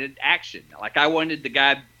 I wanted action. Like, I wanted the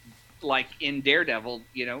guy, like in Daredevil,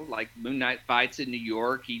 like Moon Knight fights in New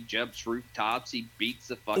York. He jumps rooftops. He beats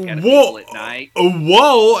the fuck out of people at night.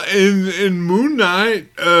 Well, in Moon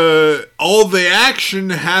Knight, all the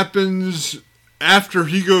action happens after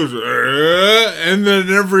he goes, and then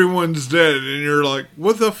everyone's dead, and you're like,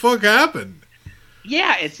 what the fuck happened?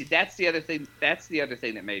 Yeah, that's the other thing. That's the other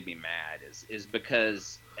thing that made me mad is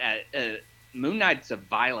because Moon Knight's a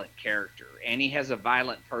violent character, and he has a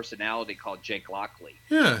violent personality called Jake Lockley.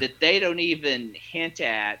 Yeah. That they don't even hint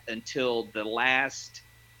at until the last.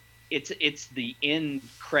 It's the end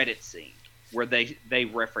credit scene where they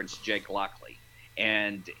reference Jake Lockley,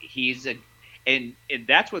 and and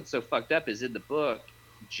that's what's so fucked up is in the book,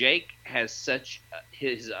 Jake has such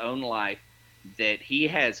his own life that he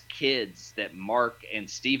has kids that Mark and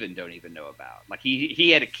Steven don't even know about. Like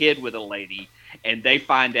he had a kid with a lady, and they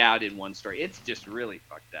find out in one story. It's just really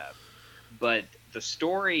fucked up. But the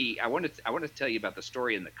story I want to tell you about the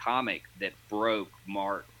story in the comic that broke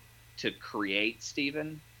Mark to create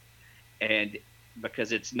Steven, and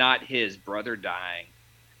because it's not his brother dying,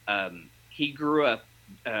 he grew up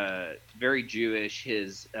very Jewish.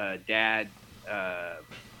 His dad.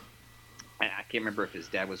 I can't remember if his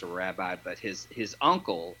dad was a rabbi, but his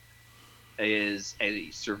uncle is a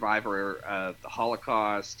survivor of the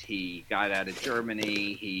Holocaust. He got out of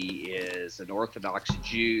Germany. He is an Orthodox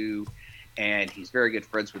Jew, and he's very good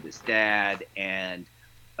friends with his dad. And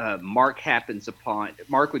Mark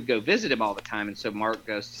would go visit him all the time, and so Mark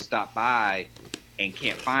goes to stop by and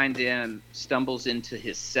can't find him, stumbles into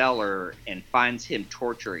his cellar and finds him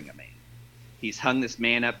torturing a man. He's hung this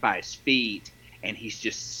man up by his feet, and he's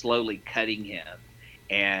just slowly cutting him.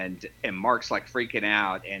 And Mark's like freaking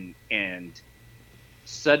out, and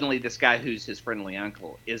suddenly this guy who's his friendly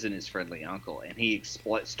uncle isn't his friendly uncle, and he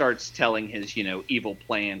starts telling his evil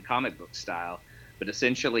plan comic book style, but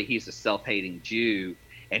essentially he's a self-hating Jew.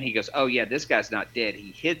 And he goes, oh yeah, this guy's not dead.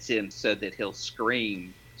 He hits him so that he'll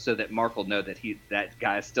scream, so that Mark will know that that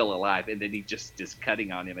guy's still alive, and then he just is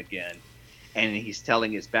cutting on him again. And he's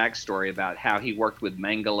telling his backstory about how he worked with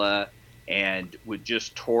Mengele and would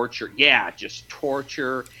just torture. Yeah, just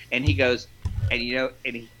torture. And he goes, and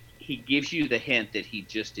he gives you the hint that he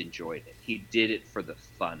just enjoyed it. He did it for the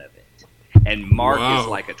fun of it. And Mark is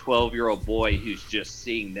like a 12-year-old boy who's just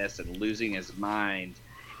seeing this and losing his mind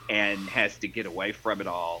and has to get away from it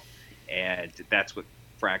all. And that's what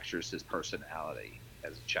fractures his personality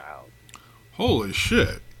as a child. Holy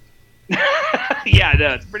shit. Yeah, no,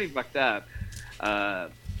 it's pretty fucked up.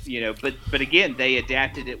 But again, they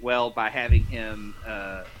adapted it well by having him,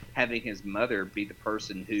 having his mother be the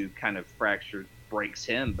person who kind of breaks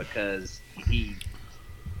him, because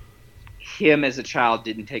him as a child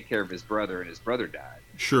didn't take care of his brother, and his brother died.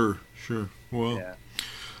 Sure. Well, yeah.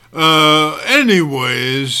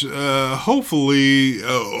 Anyways, hopefully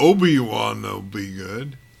Obi-Wan will be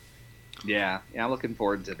good. Yeah, I'm looking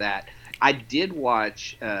forward to that. I did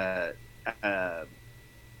watch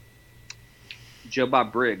Joe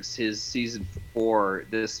Bob Briggs, his season 4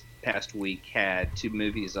 this past week had 2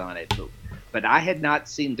 movies on it, but I had not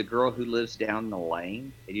seen The Girl Who Lives Down the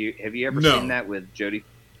Lane. Have you ever seen that with Jodie?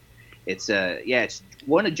 It's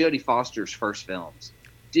one of Jodie Foster's first films.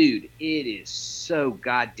 Dude, it is so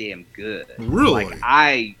goddamn good. Really?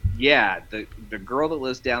 The Girl That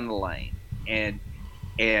Lives Down the Lane, and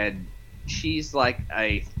she's like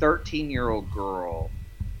a 13-year-old girl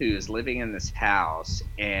who is living in this house,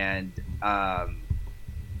 and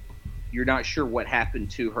you're not sure what happened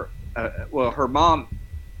to her. Her mom.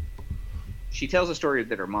 She tells a story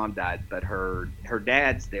that her mom died, but her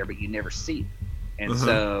dad's there, but you never see him. And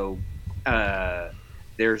so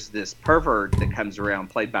there's this pervert that comes around,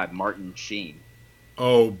 played by Martin Sheen.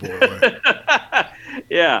 Oh boy.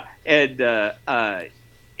 Yeah, and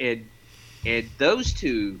those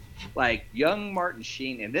two, like young Martin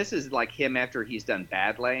Sheen, and this is like him after he's done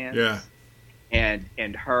Badlands. Yeah.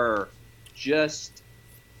 And her, just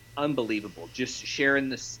unbelievable. Just sharing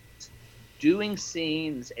this, doing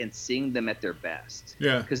scenes and seeing them at their best.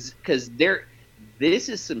 Yeah. Because this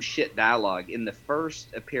is some shit dialogue. In the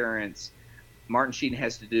first appearance, Martin Sheen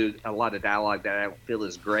has to do a lot of dialogue that I don't feel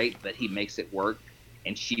is great, but he makes it work,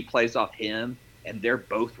 and she plays off him, and they're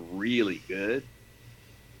both really good.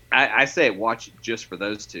 I say watch it just for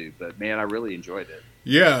those two, but man, I really enjoyed it.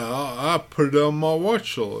 Yeah, I put it on my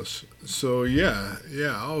watch list. So yeah,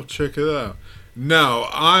 I'll check it out. Now,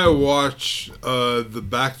 I watched the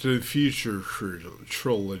Back to the Future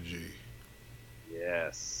trilogy.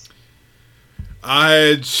 Yes. I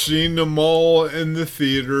had seen them all in the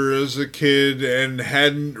theater as a kid and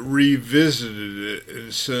hadn't revisited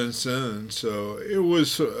it since then. So it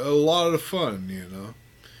was a lot of fun,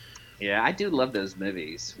 Yeah, I do love those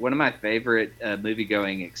movies. One of my favorite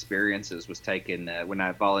movie-going experiences was taken when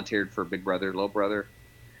I volunteered for Big Brother, Little Brother.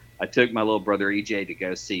 I took my little brother EJ to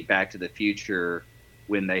go see Back to the Future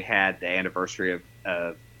when they had the anniversary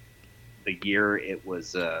of the year it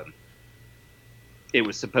was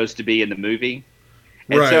supposed to be in the movie.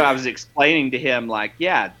 And right. So I was explaining to him, like,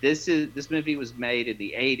 yeah, this movie was made in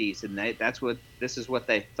the 80s, and this is what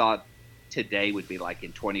they thought today would be like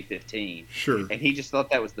in 2015. Sure. And he just thought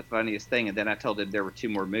that was the funniest thing. And then I told him there were 2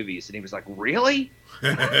 more movies, and he was like, really?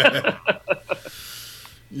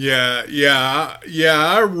 Yeah.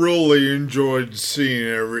 I really enjoyed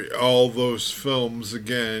seeing all those films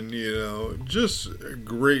again. Just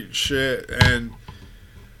great shit. And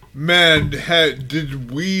man,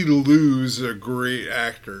 did we lose a great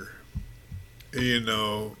actor?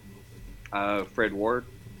 Fred Ward?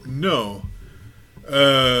 No.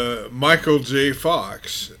 Michael J.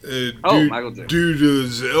 Fox. Michael J. Due to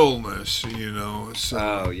his illness, So.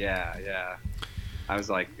 Oh, yeah. I was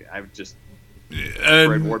like,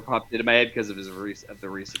 Fred Ward popped into my head because of the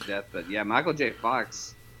recent death. But yeah, Michael J.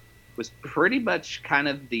 Fox was pretty much kind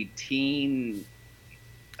of the teen,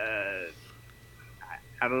 I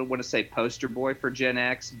don't want to say poster boy for Gen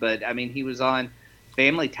X, but I mean, he was on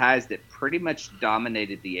Family Ties that pretty much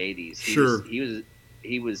dominated the 80s.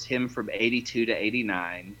 He was him from 82 to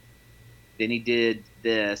 89. Then he did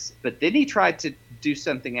this, but then he tried to do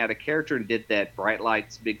something out of character and did that Bright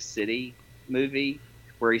Lights, Big City movie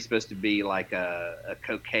where he's supposed to be like a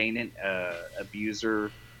cocaine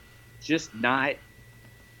abuser. Just not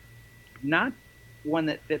one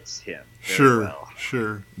that fits him very well.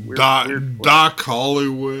 Sure. Weird Doc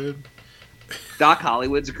Hollywood. Doc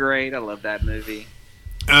Hollywood's great. I love that movie.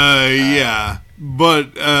 Yeah,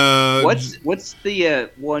 but what's the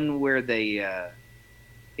one where they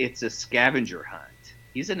it's a scavenger hunt?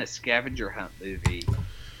 He's in a scavenger hunt movie.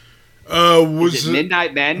 Was it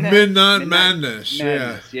Midnight Madness? Midnight Madness.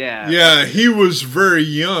 Yeah. Yeah, he was very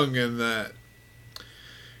young in that.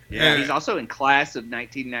 Yeah, he's also in Class of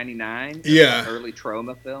 1999. Yeah. Early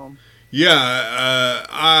trauma film. Yeah,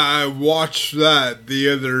 I watched that the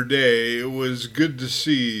other day. It was good to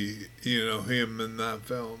see, him in that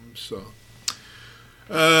film. So,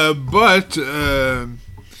 but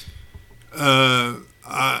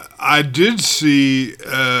I did see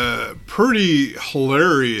a pretty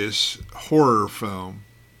hilarious horror film.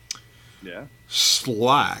 Yeah.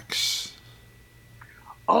 Slacks.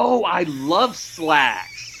 Oh, I love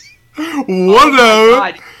Slacks. What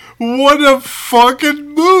a fucking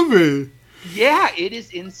movie! Yeah, it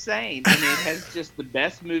is insane. I mean, it has just the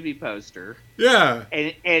best movie poster. Yeah.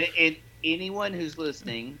 And anyone who's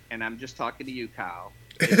listening, and I'm just talking to you, Kyle,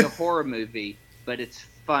 it's a horror movie, but it's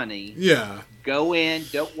funny. Yeah. Go in,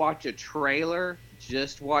 don't watch a trailer,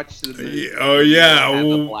 just watch the movie. Oh,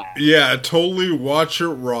 yeah. Yeah, totally watch it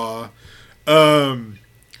raw. The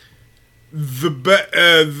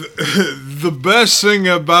best thing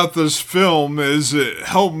about this film is it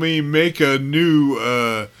helped me make a new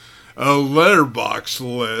a letterbox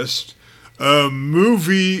list. A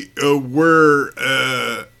movie where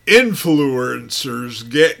influencers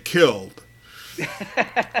get killed.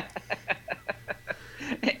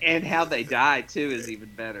 And how they die, too, is even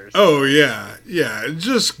better. So. Oh, yeah. Yeah,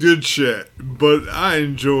 just good shit. But I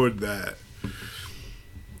enjoyed that.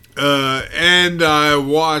 And I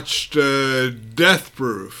watched Death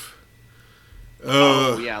Proof.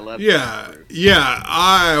 Oh, yeah, I love Death Proof. Yeah,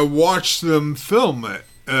 I watched them film it,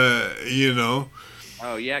 Oh,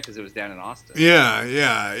 yeah, because it was down in Austin. Yeah.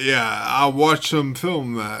 I watched them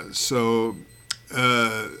film that. So,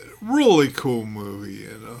 really cool movie,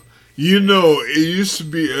 it used to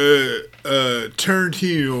be,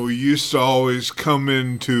 Tarantino used to always come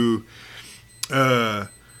into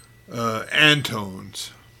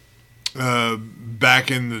Antone's.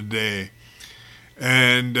 Back in the day.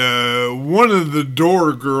 And one of the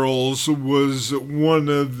door girls was one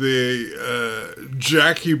of the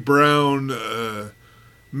Jackie Brown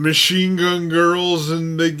machine gun girls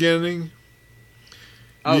in the beginning.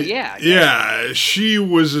 Oh, yeah. Yeah, she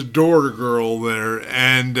was a door girl there.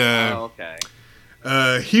 And okay.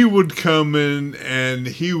 He would come in and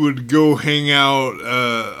he would go hang out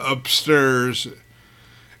upstairs.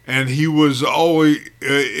 And he was always,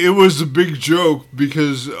 it was a big joke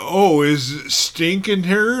because, is it Stinking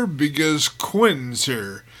here? Because Quentin's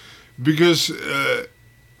here. Because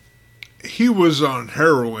he was on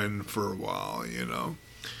heroin for a while,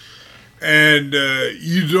 And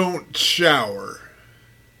you don't shower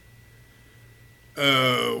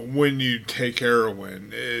when you take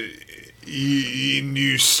heroin.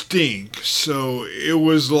 You stink. So it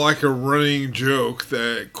was like a running joke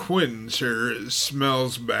that Quentin's here. It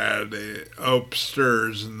smells bad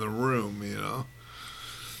upstairs in the room,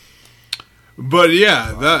 But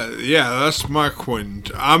that's my Quentin.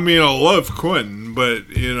 I mean, I love Quentin, but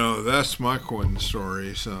that's my Quentin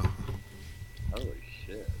story. So. Holy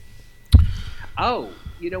shit! Oh,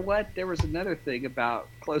 you know what? There was another thing about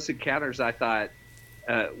Close Encounters I thought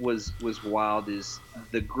was wild. Is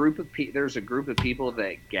the group of there's a group of people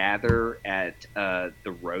that gather at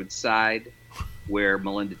the roadside where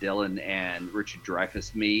Melinda Dillon and Richard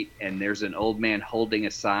Dreyfuss meet, and there's an old man holding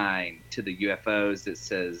a sign to the UFOs that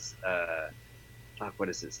says, what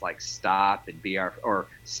is this? Like stop and be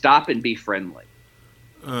friendly.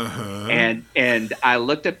 Uh-huh. And I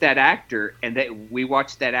looked up that actor, and we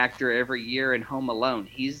watch that actor every year in Home Alone.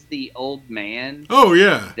 He's the old man. Oh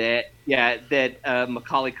yeah. That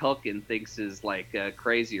Macaulay Culkin thinks is like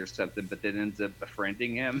crazy or something, but then ends up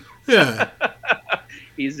befriending him. Yeah.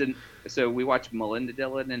 So we watch Melinda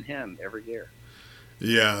Dillon and him every year.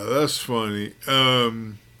 Yeah, that's funny.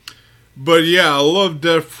 But yeah, I love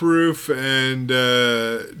Death Proof and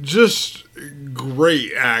just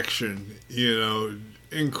great action.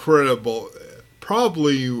 Incredible.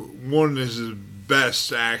 Probably one of his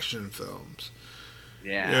best action films.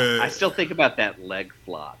 Yeah, I still think about that leg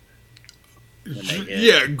flop.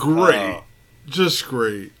 Yeah, great. Just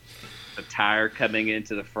great. The tire coming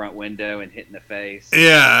into the front window and hitting the face.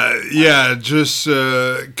 Yeah, just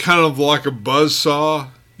kind of like a buzzsaw,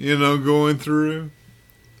 going through.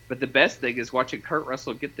 But the best thing is watching Kurt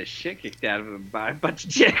Russell get the shit kicked out of him by a bunch of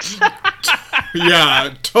chicks.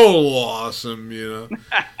 Yeah, total awesome,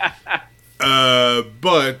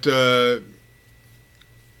 But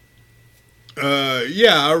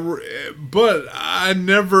but I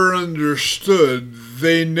never understood.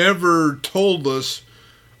 They never told us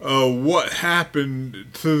what happened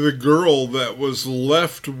to the girl that was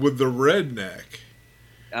left with the redneck.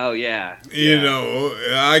 Oh, yeah.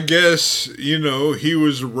 I guess, he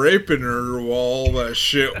was raping her while all that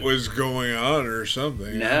shit was going on or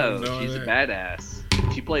something. No, she's a badass.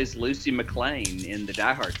 She plays Lucy McLean in the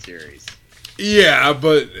Die Hard series. Yeah,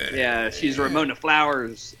 but... Yeah, she's Ramona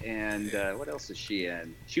Flowers, and what else is she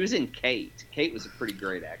in? She was in Kate. Kate was a pretty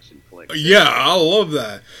great action flick. Yeah, I love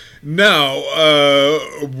that. Now,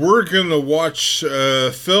 we're going to watch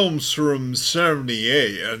films from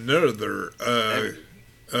 78, another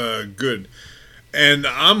good. And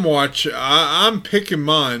I'm picking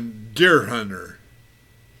mine, Deer Hunter.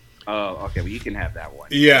 Oh, okay, well, you can have that one.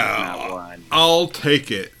 Yeah, I'll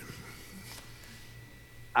take it.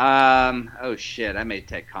 Oh shit, I may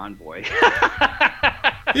take Convoy.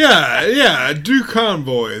 yeah, do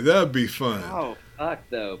Convoy. That'd be fun. Oh, fuck,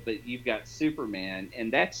 though. But you've got Superman,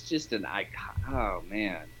 and that's just an icon. Oh,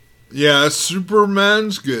 man. Yeah,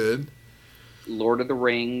 Superman's good. Lord of the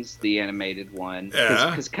Rings, the animated one.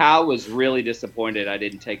 Yeah. Because Kyle was really disappointed I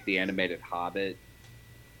didn't take the animated Hobbit.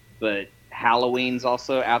 But Halloween's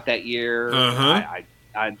also out that year. Uh-huh.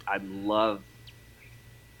 I love...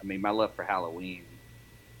 I mean, my love for Halloween.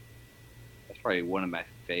 That's probably one of my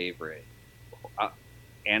favorite.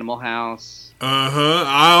 Animal House. Uh-huh.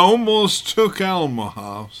 I almost took Animal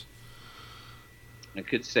House. I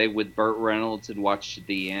could say with Burt Reynolds and watch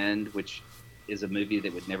The End, which is a movie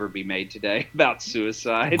that would never be made today about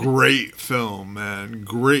suicide. Great film, man.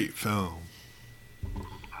 Great film.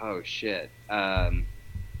 Oh, shit.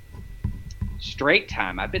 Straight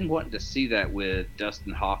Time. I've been wanting to see that with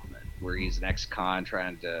Dustin Hoffman, where he's an ex-con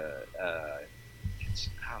trying to... I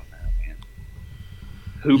don't know, man.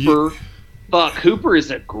 Hooper. Fuck, Hooper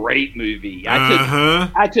is a great movie.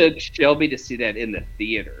 I took Shelby to see that in the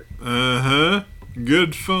theater. Uh-huh.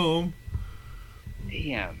 Good film.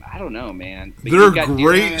 Damn, I don't know, man. But they're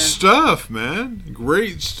great stuff, man.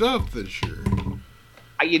 Great stuff this year.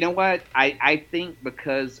 You know what? I think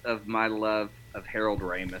because of my love of Harold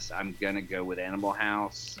Ramis, I'm going to go with Animal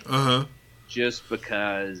House. Uh-huh. Just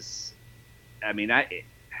because, I mean, God,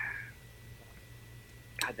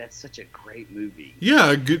 that's such a great movie.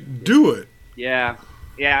 Yeah, do it. Yeah,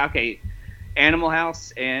 okay. Animal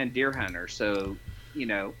House and Deer Hunter. So,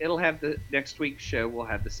 it'll have the next week's show will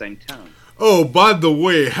have the same tone. Oh, by the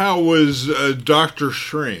way, how was Doctor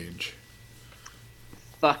Strange?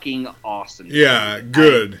 Fucking awesome. Yeah,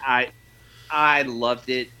 good. I loved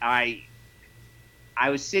it. I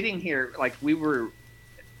was sitting here like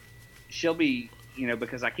Shelby,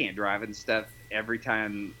 because I can't drive and stuff. Every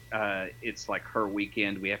time it's like her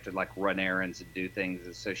weekend, we have to like run errands and do things,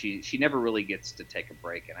 and so she never really gets to take a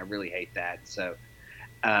break, and I really hate that. So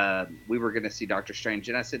we were going to see Doctor Strange,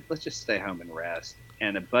 and I said, let's just stay home and rest.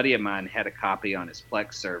 And a buddy of mine had a copy on his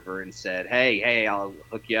Plex server and said, hey, I'll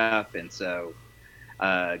hook you up. And so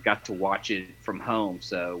got to watch it from home.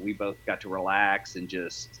 So we both got to relax and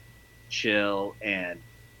just chill. And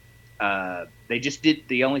they just did,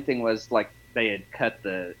 the only thing was like they had cut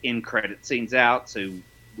the end credit scenes out. So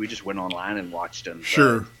we just went online and watched them.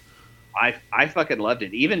 Sure. But I fucking loved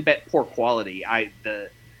it. Even poor quality.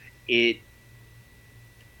 It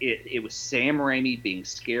was Sam Raimi being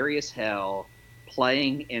scary as hell,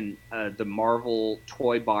 playing in the Marvel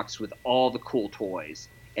toy box with all the cool toys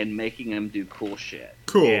and making them do cool shit.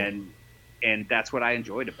 Cool. And that's what I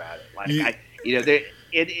enjoyed about it. Like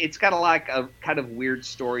it's got a kind of weird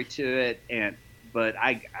story to it, but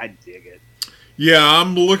I dig it. Yeah,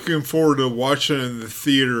 I'm looking forward to watching it in the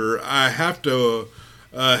theater. I have to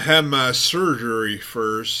have my surgery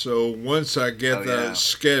first, so once I get that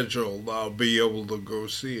scheduled, I'll be able to go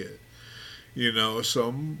see it. So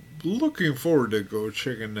I'm looking forward to go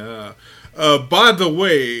checking that out. By the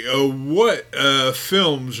way, what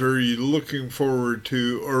films are you looking forward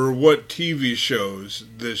to, or what TV shows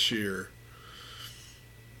this year?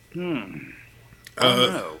 I don't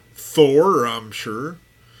know. Thor, I'm sure.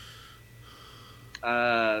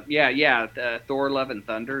 Thor: Love and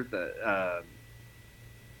Thunder.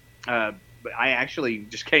 I actually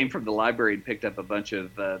just came from the library and picked up a bunch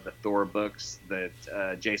of the Thor books that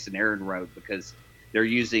Jason Aaron wrote because they're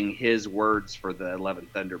using his words for the Love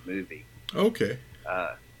and Thunder movie. Okay.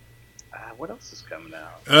 What else is coming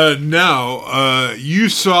out? Now, you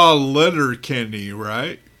saw Letterkenny,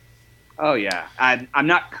 right? Oh yeah, I'm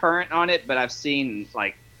not current on it, but I've seen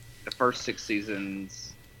like the first 6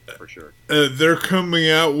 seasons for sure. They're coming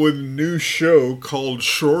out with a new show called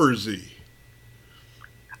Shoresy.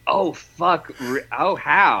 Oh fuck! Oh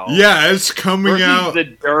how? Yeah, it's coming out. The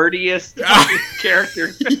dirtiest character.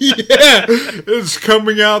 Yeah, it's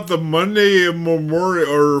coming out the Monday of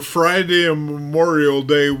Memorial or Friday of Memorial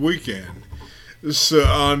Day weekend. It's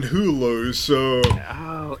on Hulu. So,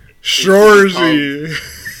 Shoresy.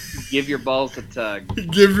 Give your balls a tug.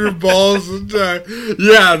 Give your balls a tug.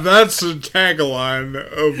 Yeah, that's the tagline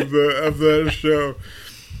of that show.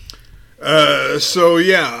 So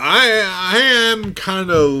yeah, I am kind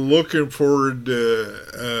of looking forward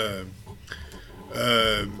to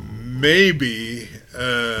maybe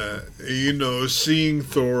seeing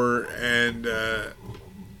Thor, and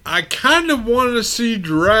I kind of want to see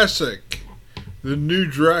the new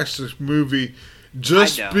Jurassic movie,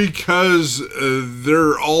 just because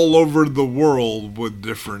they're all over the world with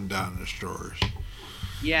different dinosaurs.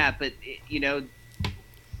 Yeah, but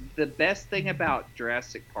the best thing about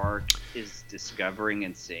Jurassic Park is discovering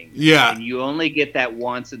and seeing them. Yeah. And you only get that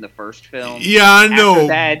once in the first film. Yeah, I know. After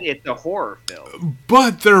that, it's a horror film.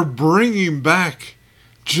 But they're bringing back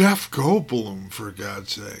Jeff Goldblum, for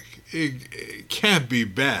God's sake. It can't be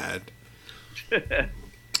bad.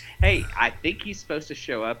 Hey, I think he's supposed to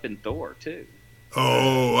show up in Thor, too.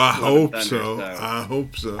 Oh, I hope so. I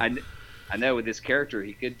hope so. I know with this character,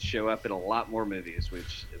 he could show up in a lot more movies,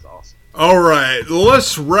 which is awesome. All right,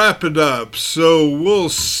 let's wrap it up. So we'll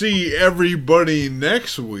see everybody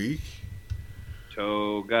next week.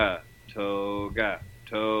 Toga, toga,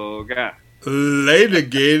 toga. Later,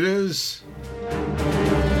 Gators.